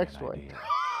 Did Your give me next an one. idea.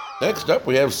 Next up,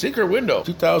 we have Secret Window,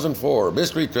 2004,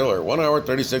 mystery thriller, 1 hour,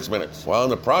 36 minutes. While in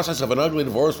the process of an ugly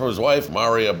divorce from his wife,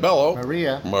 Maria Bello,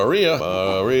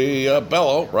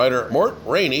 writer Mort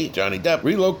Rainey, Johnny Depp,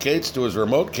 relocates to his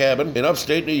remote cabin in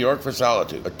upstate New York for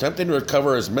solitude. Attempting to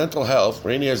recover his mental health,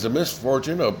 Rainey has the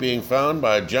misfortune of being found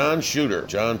by John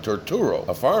Torturo,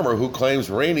 a farmer who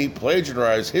claims Rainey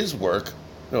plagiarized his work.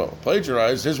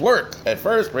 At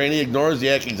first, Rainey ignores the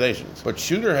accusations, but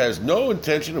Shooter has no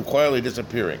intention of quietly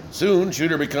disappearing. Soon,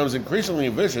 Shooter becomes increasingly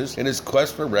vicious in his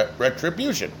quest for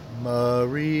retribution.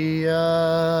 Maria.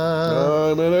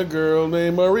 I met a girl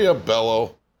named Maria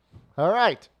Bello. All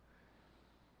right.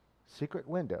 Secret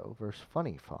Window versus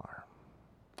Funny Farm.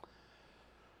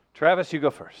 Travis, you go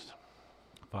first.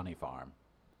 Funny Farm.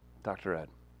 Dr. Ed.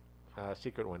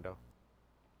 Secret Window.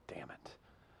 Damn it.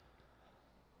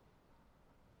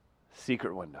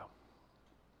 Secret Window.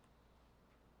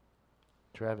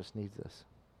 Travis needs this.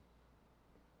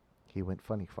 He went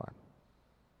Funny Farm.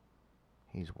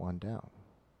 He's 1 down.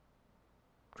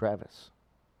 Travis.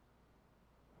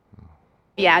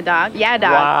 Yeah, dog. Yeah,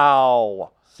 dog.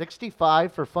 Wow.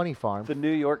 65 for Funny Farm. The New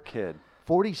York kid.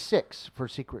 46 for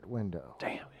Secret Window.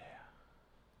 Damn.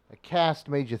 A cast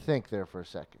made you think there for a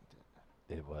second.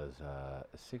 It was a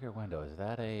Secret Window. Is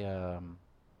that a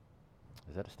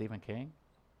Is that a Stephen King?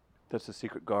 That's The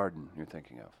Secret Garden you're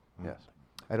thinking of. Yes.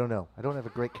 I don't know. I don't have a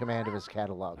great command of his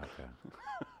catalog. Okay.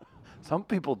 Some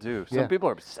people do. Some Yeah. people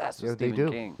are obsessed with Yeah, they Stephen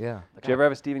do. King. Yeah. Did you ever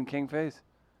have a Stephen King phase?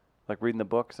 Like reading the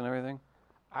books and everything?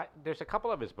 There's a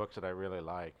couple of his books that I really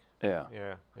like. Yeah.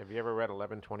 Yeah. Have you ever read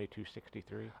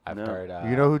 11/22/63? I've No. heard.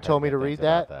 You know who heard told me good to things read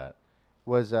about that?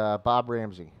 Was Bob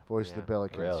Ramsey, voice of the Yeah.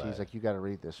 Billikens. Really? He's like, you got to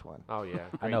read this one. Oh yeah.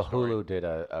 I great know story. Hulu did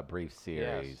a brief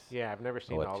series Yes. Yeah, I've never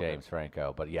seen with all James of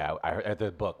Franco, but yeah, I heard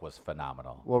the book was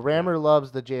phenomenal. Well, Rammer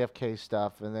loves the JFK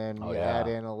stuff, and then Oh, you yeah. add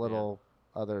in a little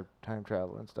other time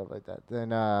travel and stuff like that. Then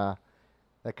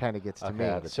that kind of gets to Okay, I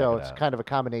have me. to So check it it's out. kind of a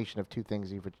combination of two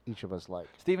things each of us like.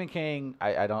 Stephen King,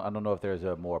 I don't know if there's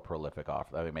a more prolific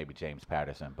author. I mean, maybe James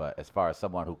Patterson, but as far as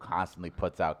someone who constantly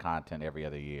puts out content every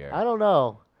other year, I don't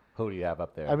know. who do you have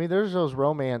up there? I mean, there's those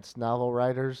romance novel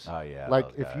writers. Oh, yeah, Like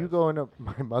those if you guys. go into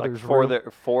my Like mother's for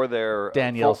room. their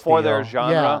Danielle for their Steele.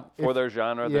 genre, Yeah, for if- their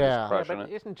genre, they're yeah. just Yeah, crushing but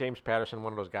it. isn't James Patterson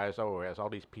one of those guys who has all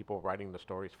these people writing the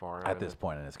stories for him? at this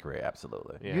point in his career,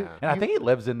 absolutely. Yeah. And I think he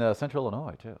lives in Central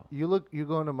Illinois too. You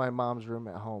go into my mom's room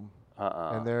at home,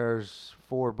 and there's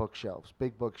 4 bookshelves,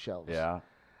 big bookshelves. Yeah.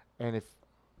 And if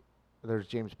there's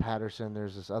James Patterson,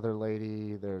 there's this other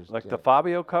lady, there's Like the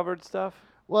Fabio covered stuff?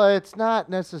 Well, it's not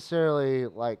necessarily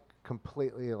like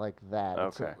completely like that.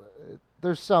 Okay.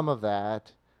 There's some of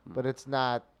that, but it's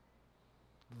not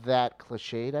that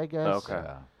cliched, I guess. Okay.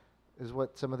 Yeah. Is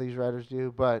what some of these writers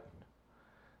do, but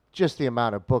just the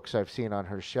amount of books I've seen on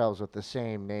her shelves with the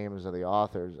same names of the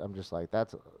authors, I'm just like,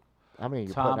 that's how many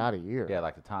you putting out a year? Yeah,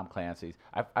 like the Tom Clancy's.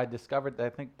 I discovered that I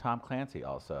think Tom Clancy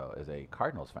also is a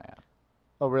Cardinals fan.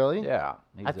 Oh, really? Yeah.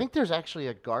 I think there's actually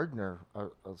a Gardner,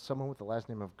 someone with the last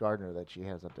name of Gardner that she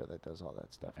has up there that does all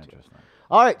that stuff too. Interesting.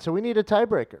 All right, so we need a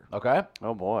tiebreaker. Okay.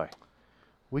 Oh boy.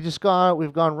 We've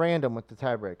gone random with the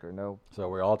tiebreaker. No. So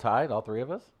we're all tied, all three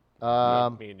of us?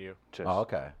 Me and you. Just, Oh,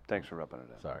 okay. Thanks for rubbing it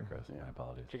in. Sorry, Chris. My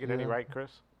apologies. Did you get any right, Chris?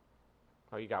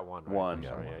 Oh, you got one right. One. I'm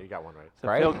sorry, yeah, you got one right.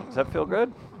 Does that feel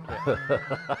good?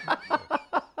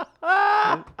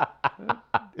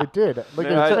 It did. Look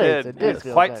Yeah, at I his face. did. It did. He's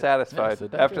feel quite good. satisfied. Yes,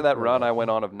 it does After feel that good. run, I went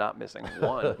on of not missing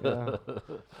one. Yeah.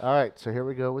 All right, so here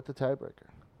we go with the tiebreaker.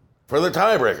 For the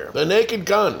tiebreaker, The Naked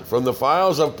Gun from the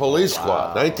Files of Police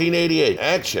Squad, 1988.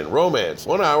 Action, romance,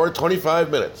 1 hour,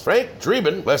 25 minutes. Frank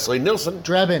Drebin, Leslie Nielsen.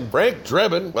 Frank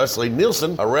Drebin, Leslie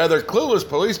Nielsen, a rather clueless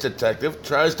police detective,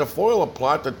 tries to foil a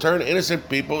plot to turn innocent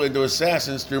people into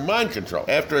assassins through mind control.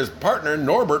 After his partner,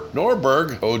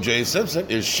 Norberg, O.J. Simpson,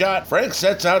 is shot, Frank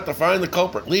sets out to find the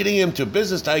culprit, leading him to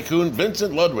business tycoon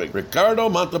Vincent Ludwig, Ricardo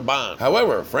Montalban.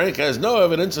 However, Frank has no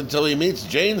evidence until he meets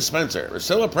Jane Spencer,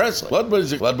 Priscilla Presley,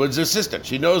 Ludwig's assistant.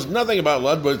 She knows nothing about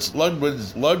Ludwig's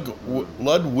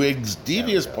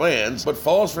devious plans, but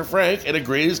falls for Frank and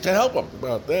agrees to help him.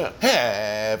 About that.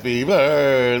 Happy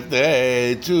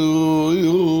birthday to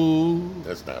you.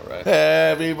 That's not right.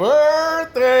 Happy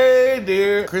birthday,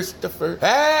 dear Christopher.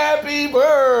 Happy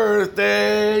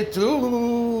birthday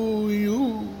to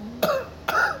you.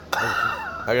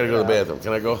 I gotta go to the bathroom.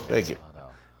 Can I go? Thank you.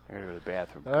 I gotta go to the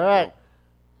bathroom. All right.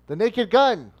 The Naked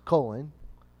Gun,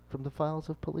 from the Files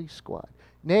of Police Squad.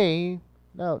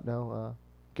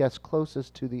 Guess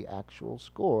closest to the actual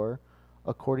score,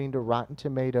 according to Rotten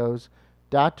Tomatoes.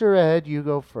 Dr. Ed, you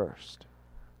go first.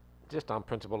 Just on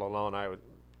principle alone, I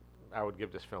would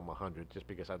give this film 100 just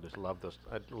because I just love those.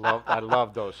 I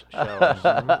love those shows.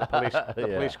 The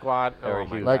Police Squad. Very Oh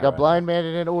my huge. Like God. a blind man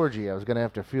in an orgy, I was going to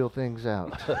have to feel things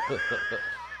out.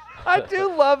 I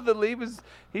do love that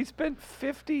he spent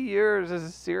 50 years as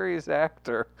a serious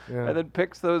actor Yeah. and then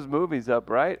picks those movies up,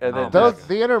 right? And then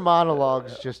The inner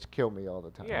monologues just kill me all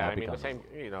the time. Yeah, I mean the same.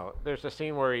 There's a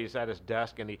scene where he's at his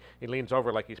desk and he leans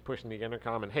over like he's pushing the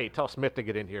intercom and hey, tell Smith to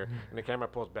get in here. And the camera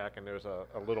pulls back and there's a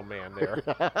little man there who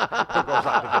goes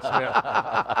out to get Smith.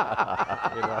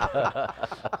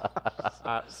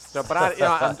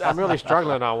 But I'm really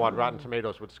struggling on what Rotten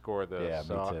Tomatoes would score this. Yeah, me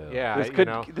so, too. Yeah,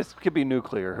 this could be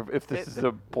nuclear if this is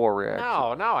a poor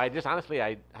reaction. No, I just honestly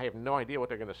I have no idea what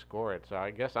they're going to score it. So I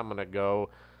guess I'm going to go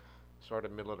sort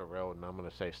of middle of the road and I'm going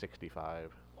to say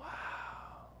 65.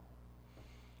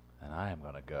 And I am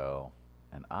going to go,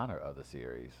 in honor of the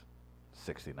series,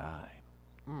 69.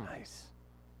 Nice.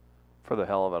 For the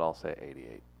hell of it, I'll say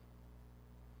 88.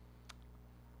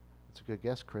 That's a good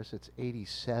guess, Chris. It's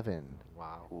 87.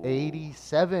 Wow.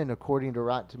 87, according to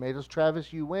Rotten Tomatoes.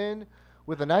 Travis, you win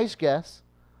with a nice guess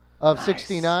of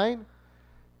 69.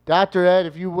 Dr. Ed,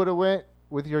 if you would have went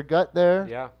with your gut there,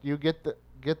 Yeah. you get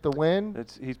the win.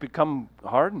 He's become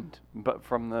hardened, but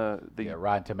from the Yeah,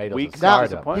 Rotten Tomatoes weak is Now, stardom.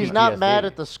 disappointment. he's not PTSD. mad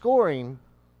at the scoring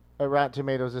at Rotten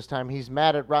Tomatoes this time. He's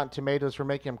mad at Rotten Tomatoes for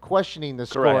making him questioning the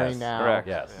Correct. scoring now. Correct.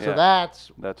 Yes. So Yeah.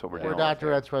 that's That's what we're where doing.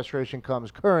 Dr. Ed's frustration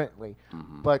comes currently.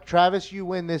 But Travis, you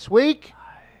win this week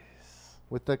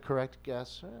with the correct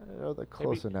guess, or the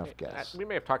close enough guess. We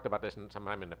may have talked about this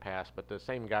sometime in the past, but the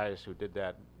same guys who did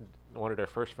that, one of their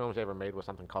first films they ever made was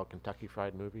something called Kentucky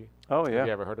Fried Movie. Oh, Have yeah.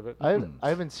 you ever heard of it? I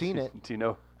haven't seen it. Do you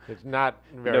know? It's not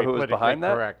very who was politically behind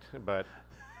that? correct, but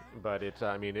it's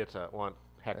it's a one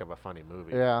heck of a funny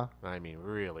movie. Yeah. I mean,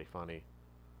 really funny.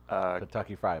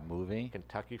 Kentucky Fried Movie.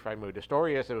 Kentucky Fried Movie. The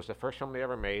story is it was the first film they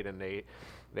ever made, and they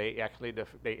actually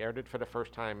they aired it for the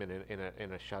first time in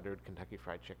a shuttered Kentucky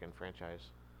Fried Chicken franchise.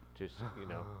 Just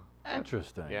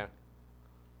Interesting. yeah,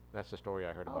 that's the story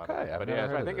I heard about Okay, it. I've But never yeah,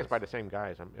 heard I of think it's this. by the same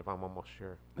guys. If I'm almost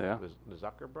sure. Yeah. The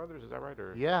Zucker brothers, is that right?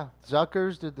 Or Yeah,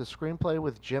 Zuckers did the screenplay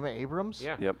with Jim Abrams.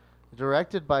 yeah. Yep.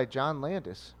 Directed by John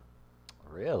Landis.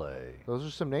 Really? Those are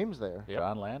some names there. Yep.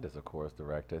 John Landis, of course,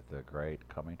 directed the great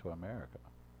Coming to America.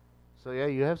 So yeah,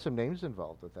 you have some names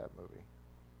involved with that movie.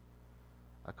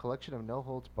 A collection of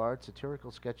no-holds-barred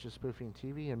satirical sketches spoofing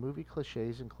TV and movie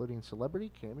cliches, including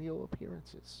celebrity cameo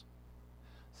appearances.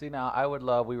 See, now, I would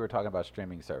love, we were talking about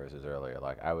streaming services earlier.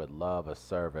 Like, I would love a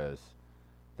service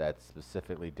that's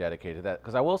specifically dedicated to that.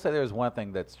 Because I will say there's one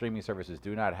thing that streaming services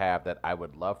do not have that I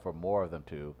would love for more of them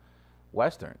to,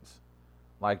 Westerns.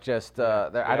 Like, just,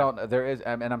 I don't, there is,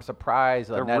 and I'm surprised.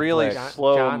 They're Netflix, really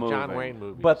slow John moving. Wayne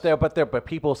movies. But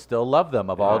people still love them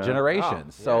of all Yeah.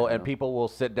 generations. Oh, So yeah. and people will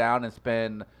sit down and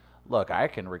spend. Look, I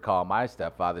can recall my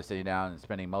stepfather sitting down and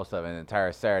spending most of an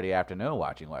entire Saturday afternoon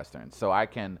watching westerns. So I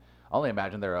can only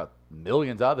imagine there are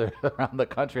millions others around the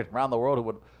country and around the world who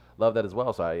would love that as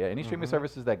well. So yeah, any streaming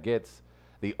services that gets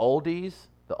the oldies,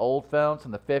 the old films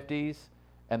from the 50s,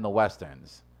 and the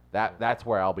westerns. That's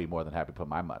where I'll be more than happy to put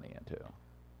my money into.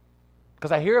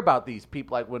 Because I hear about these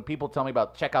people, like when people tell me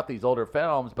about check out these older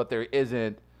films, but there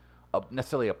isn't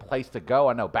necessarily a place to go.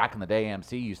 I know back in the day,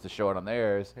 AMC used to show it on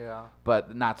theirs, Yeah.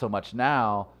 but not so much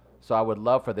now. So I would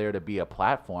love for there to be a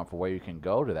platform for where you can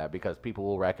go to that, because people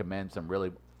will recommend some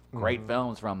really great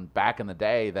films from back in the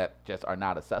day that just are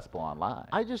not accessible online.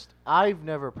 I've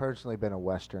never personally been a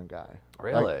Western guy.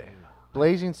 Really? Like,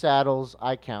 Blazing Saddles,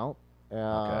 I count.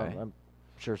 Okay. I'm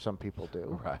sure some people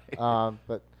do. Right.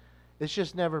 But it's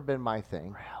just never been my thing.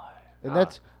 Really? And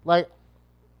that's like,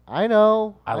 I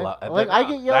know. I love- I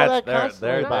get yelled at there- constantly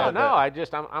there's about No,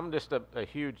 it. I'm just a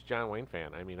huge John Wayne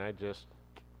fan. I mean, I just,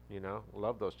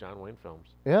 love those John Wayne films.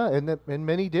 Yeah, and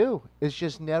many do. It's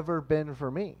just never been for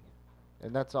me,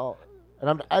 and that's all.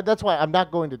 And that's why I'm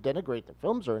not going to denigrate the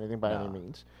films or anything by any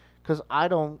means, because I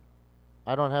don't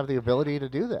have the ability to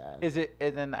do that. Is it,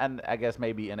 and I guess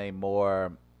maybe in a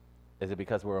more, is it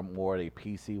because we're more a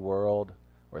PC world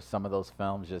where some of those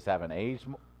films just haven't aged?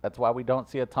 That's why we don't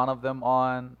see a ton of them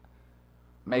on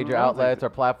major outlets or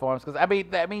platforms. Because I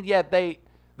mean, yeah,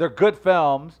 they're good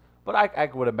films, but I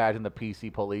would imagine the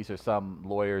PC police or some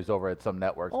lawyers over at some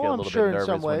networks get a I'm little sure bit in nervous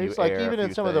some when you ways, like air a even in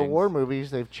few some of the war things.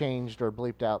 movies, they've changed or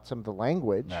bleeped out some of the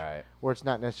language, Right. where it's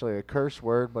not necessarily a curse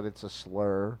word, but it's a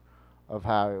slur of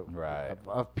how Right.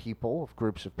 of people, of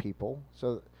groups of people.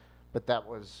 So, but that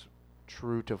was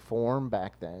true to form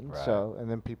back then. Right. So, and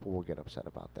then people will get upset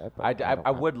about that. But I don't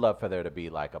I mind. would love for there to be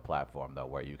like a platform though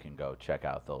where you can go check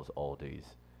out those oldies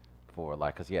for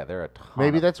like, cause yeah, there are a ton.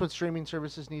 Maybe of- that's what streaming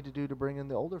services need to do to bring in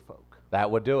the older folk.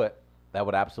 That would do it. That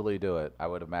would absolutely do it. I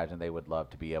would imagine they would love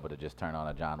to be able to just turn on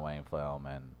a John Wayne film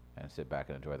and sit back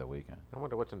and enjoy the weekend. I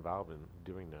wonder what's involved in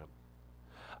doing that.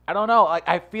 I don't know.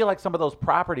 I feel like some of those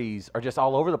properties are just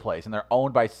all over the place, and they're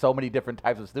owned by so many different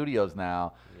types of studios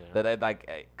now. Yeah. That I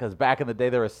like, because back in the day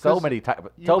there were so 'Cause many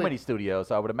you so would- many studios.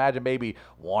 So I would imagine maybe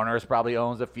Warner's probably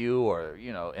owns a few, or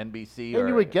NBC. And or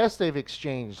you would guess they've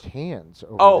exchanged hands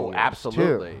over the Oh, years,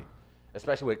 absolutely. too.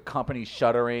 Especially with companies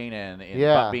shuttering and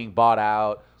Yeah. being bought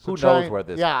out. So Who trying- knows where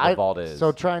this the vault is?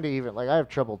 So trying to even, like, I have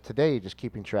trouble today just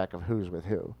keeping track of who's with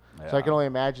who. So I Yeah. can only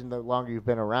imagine the longer you've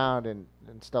been around and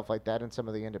stuff like that, and some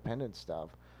of the independent stuff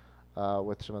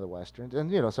with some of the westerns, and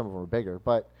some of them are bigger,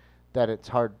 but that it's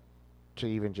hard to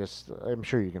even just. I'm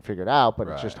sure you can figure it out, but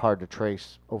it's just Right. hard to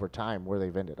trace over time where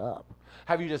they've ended up.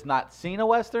 Have you just not seen a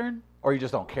Western, or you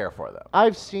just don't care for them?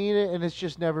 I've seen it, and it's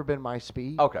just never been my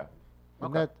speed. Okay.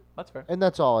 And Okay. That's fair. And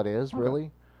that's all it is,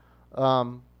 really.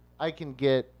 I can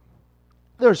get.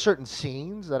 There are certain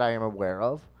scenes that I am aware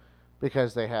of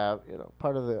because they have,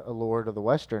 part of the allure of the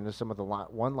Western is some of the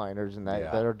one-liners and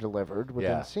that are delivered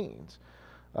within Yeah. scenes.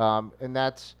 And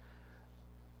that's.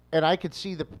 And I could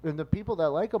see the people that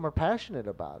like them are passionate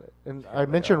about it. And I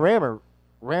mentioned Rammer.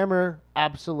 Rammer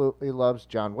absolutely loves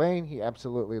John Wayne. He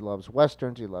absolutely loves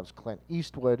Westerns. He loves Clint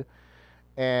Eastwood.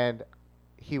 And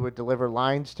he would deliver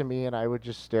lines to me, and I would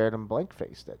just stare at him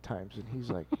blank-faced at times. And he's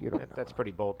like, "You don't know." That's pretty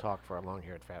bold talk for a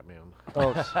long-haired fat man. Oh,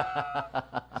 is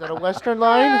that a Western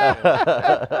line?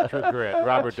 True Grit,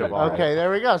 Robert Duvall. Okay,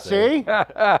 there we go. See,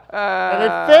 and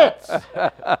it fits.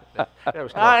 That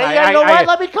was close. Yeah, you know what?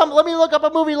 Let me look up a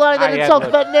movie line that I had insults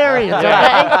to- veterinarians. Okay.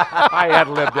 I had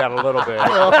lived that a little bit.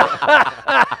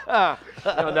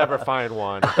 You'll never find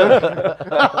one. Or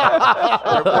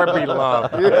be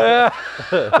loved.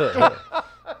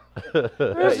 There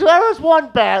was one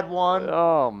bad one.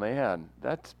 Oh man,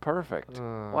 that's perfect.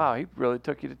 Wow, he really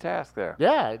took you to task there.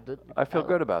 Yeah, I feel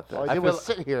good about all that. I did was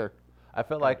sit here. I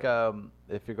feel like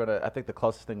if you're gonna, I think the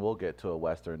closest thing we'll get to a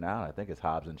Western now, I think is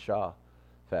Hobbs and Shaw,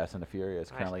 Fast and the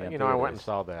Furious, currently in I went and theaters.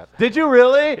 saw that. Did you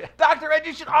really? Dr. Ed,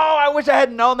 you should. Oh, I wish I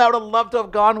had known that. I would have loved to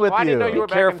have gone with I you. didn't know you were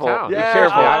careful. back in town. Yeah. Be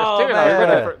careful. I was too. I was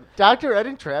man. ready Dr. Ed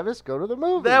and Travis go to the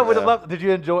movie. That would have loved. Did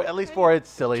you enjoy, at least for its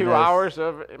for silliness? 2 hours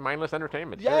of mindless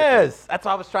entertainment. seriously. Yes, that's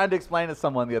what I was trying to explain to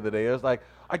someone the other day. It was like,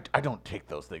 I don't take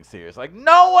those things serious. Like,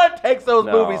 no one takes those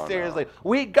No, movies no. seriously.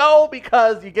 We go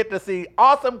because you get to see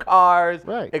awesome cars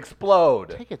Right.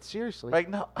 explode. Take it seriously. Like,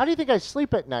 no. How do you think I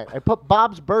sleep at night? I put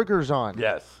Bob's Burgers on.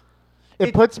 Yes.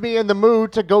 It puts me in the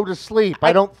mood to go to sleep.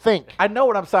 I don't think. I know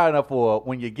what I'm signing up for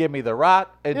when you give me The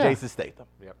Rock and Yeah. Jason Statham.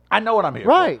 Yep. I know what I'm here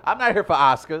Right. for. I'm not here for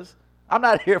Oscars. I'm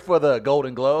not here for the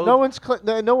Golden Globes. No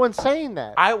one's saying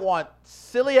that. I want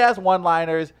silly-ass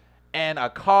one-liners and a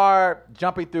car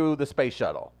jumping through the space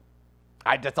shuttle.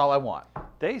 That's all I want.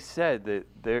 They said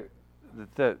that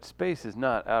the space is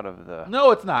not out of the.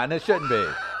 No, it's not, and it shouldn't be.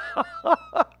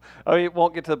 Oh, it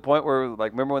won't get to the point where,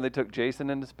 like, remember when they took Jason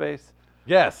into space?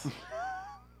 Yes.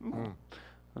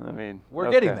 I mean, We're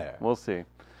okay, getting there. We'll see.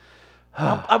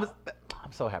 I'm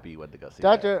so happy you went to go see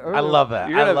Dr. that. I love that.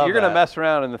 You're I gonna love mess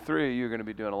around, and the three of you are gonna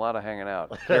be doing a lot of hanging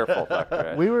out. Careful, Dr.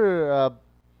 Ed. We were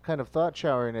kind of thought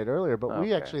showering it earlier, but we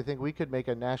Okay. actually think we could make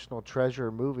a national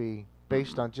treasure movie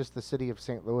based on just the city of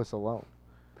St. Louis alone.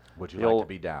 Would you The like old- to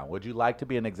be down? Would you like to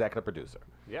be an executive producer?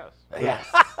 Yes. Yes.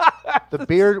 The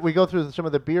beer, we go through some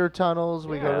of the beer tunnels.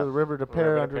 We go Yeah. to the River de River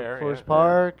Pear de under Pear, Forest yeah.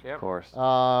 Park. Yep. Of course.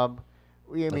 I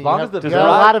mean, long you as have- the you got a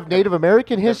Rock- lot of Native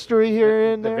American history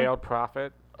here in The there. Veiled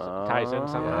Prophet ties in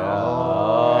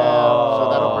somehow. Yeah, so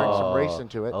that'll bring some race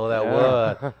into it. Oh, that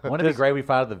would. Wouldn't it be great we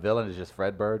found out the villain is just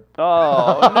Fred Bird?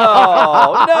 Oh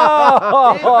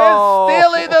no!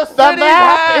 Stealing the The city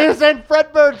map is in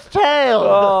Fredbird's tail.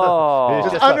 Oh, It's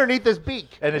Just just a- underneath his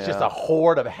beak. And it's just Yeah. a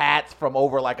horde of hats from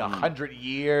over like 100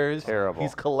 years. Terrible.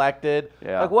 He's collected.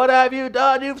 Yeah. Like, what have you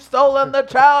done? You've stolen the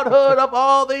childhood of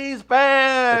all these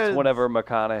fans. it's whenever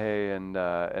McConaughey and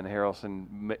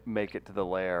Harrelson make it to the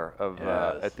lair of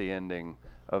Yes. at the ending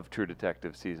of True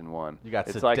Detective season 1. You got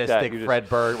it's sadistic like that. You just- Fred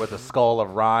Bird with the skull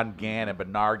of Ron Gann and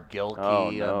Bernard Gilkey Oh,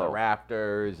 on the no.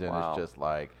 rafters, and Wow. it's just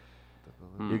like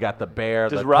you got the bear.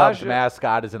 Does The Cubs Raja-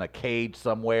 mascot is in a cage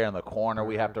somewhere in the corner.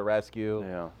 We have to rescue.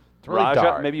 Yeah. It's really Raja,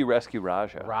 dark. maybe you rescue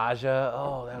Raja. Raja.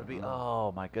 Oh, that would be.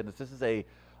 Oh my goodness, this is a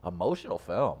emotional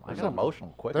film. I get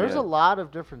emotional quick. There's Yeah. a lot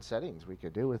of different settings we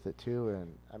could do with it too,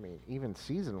 and I mean, even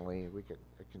seasonally, it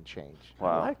can change.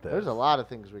 Wow. I like this. There's a lot of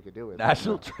things we could do with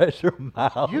National it. Treasure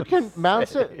Mountain. You can Mount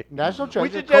City. City. National We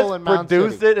Treasure should just colon Mount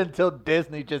produce City. it until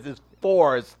Disney just is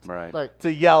forced Right. Like,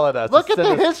 to yell at us. look to at the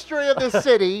send us- history of this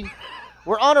city.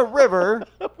 We're on a river.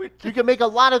 You can make a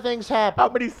lot of things happen. How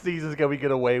many seasons can we get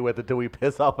away with until we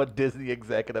piss off a Disney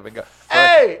executive and go,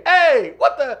 hey,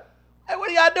 what are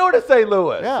y'all doing in St.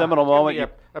 Louis? Yeah. Seminal Could moment. be You,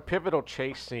 a pivotal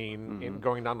chase scene in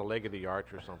going down the leg of the arch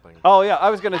or something. oh yeah, I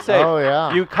was gonna say. Oh,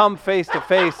 yeah. You come face to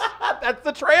face. That's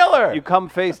the trailer. You come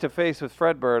face to face with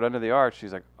Fred Bird under the arch.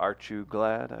 She's like, "Aren't you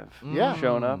glad I've Yeah.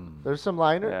 shown up?" There's some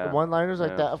Yeah. one-liners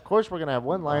like Yeah. that. Of course, we're gonna have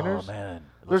one-liners. Oh, man.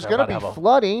 There's Looks like gonna I'm be about to have a-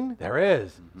 flooding. There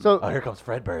is. So- Oh, here comes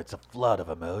Fred Bird. It's a flood of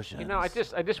emotions. You know, I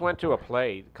just went to a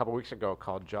play a couple weeks ago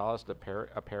called Jaws,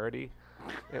 a parody.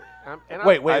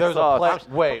 Wait, I there's saw a it.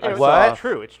 play. Wait, It was- what? It's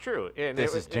true. It's true. And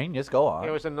This it is was, genius. Go on.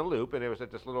 It was in the Loop, and it was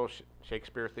at this little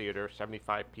Shakespeare theater,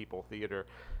 75 people theater,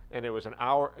 and it was an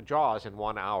hour Jaws in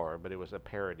 1 hour, but it was a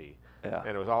parody, Yeah.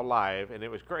 and it was all live, and it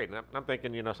was great. And I'm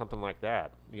thinking, something like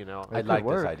that. I It like could this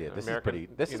work. idea. This American, is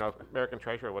pretty. This is. American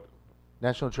Treasure,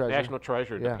 National Treasure. National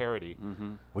Treasure, Yeah. the parody.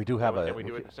 We do have a. And we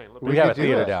do it in St. Louis. We have a could do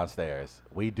theater that. downstairs.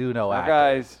 We do know Now, actors.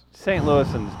 guys, St.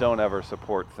 Louisans don't ever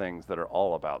support things that are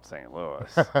all about St.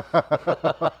 Louis.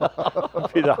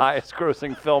 It'd be the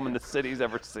highest-grossing film in the city's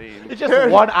ever seen. It's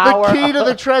just 1 hour. The key to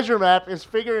the treasure map is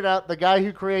figuring out the guy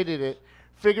who created it,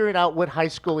 figuring out what high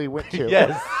school he went to.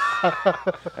 Yes.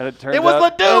 And it turns It was out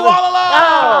Ledoux all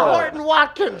along. Morton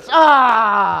Watkins.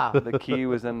 Ah. the key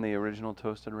was in the original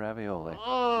toasted ravioli.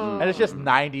 And it's just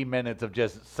 90 minutes of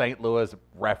just St. Louis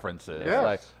references. Yes.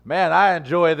 Like, man, I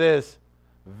enjoy this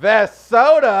Vest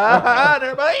soda. And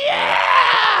everybody,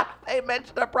 yeah! They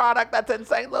mentioned a product that's in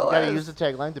St. Louis. Got to use the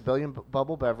tagline, the billion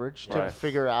bubble beverage, to Right.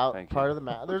 figure out Thank you. part of the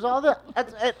math. There's all the.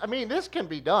 I mean, this can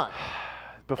be done.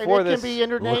 Before and it this, can be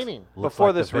entertaining. Looks Before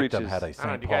like this the victim reaches- had a I don't know,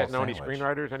 St. do you Paul guys know any sandwich.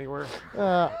 screenwriters anywhere?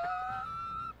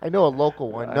 I know a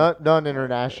local one, none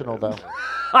international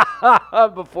though.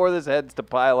 before this heads to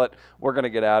pilot, we're going to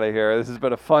get out of here. This has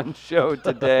been a fun show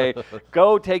today.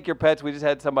 Go take your pets. We just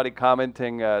had somebody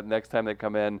commenting next time they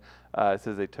come in. It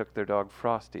says they took their dog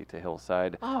Frosty to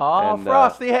Hillside. Oh, And,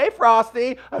 Frosty. Hey,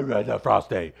 Frosty.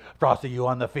 Frosty. Frosty, you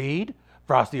on the feed?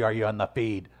 Frosty, are you on the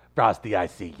feed? Frosty, I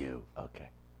see you. Okay.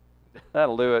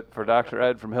 That'll do it for Dr.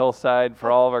 Ed from Hillside,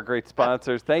 for all of our great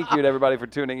sponsors. Thank you to everybody for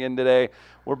tuning in today.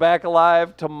 We're back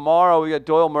alive tomorrow. We got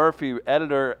Doyle Murphy,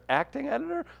 acting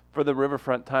editor for the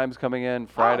Riverfront Times coming in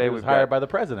Friday. He was hired by the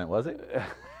president, was he?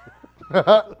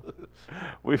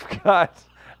 We've got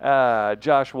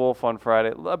Josh Wolf on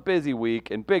Friday. A busy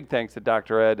week, and big thanks to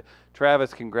Dr. Ed.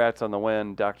 Travis, congrats on the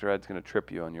win. Dr. Ed's going to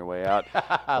trip you on your way out.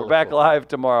 We're back live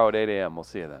tomorrow at 8 a.m. We'll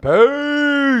see you then.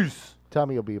 Peace. Tell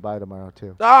me you'll be by tomorrow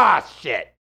too. Ah, shit.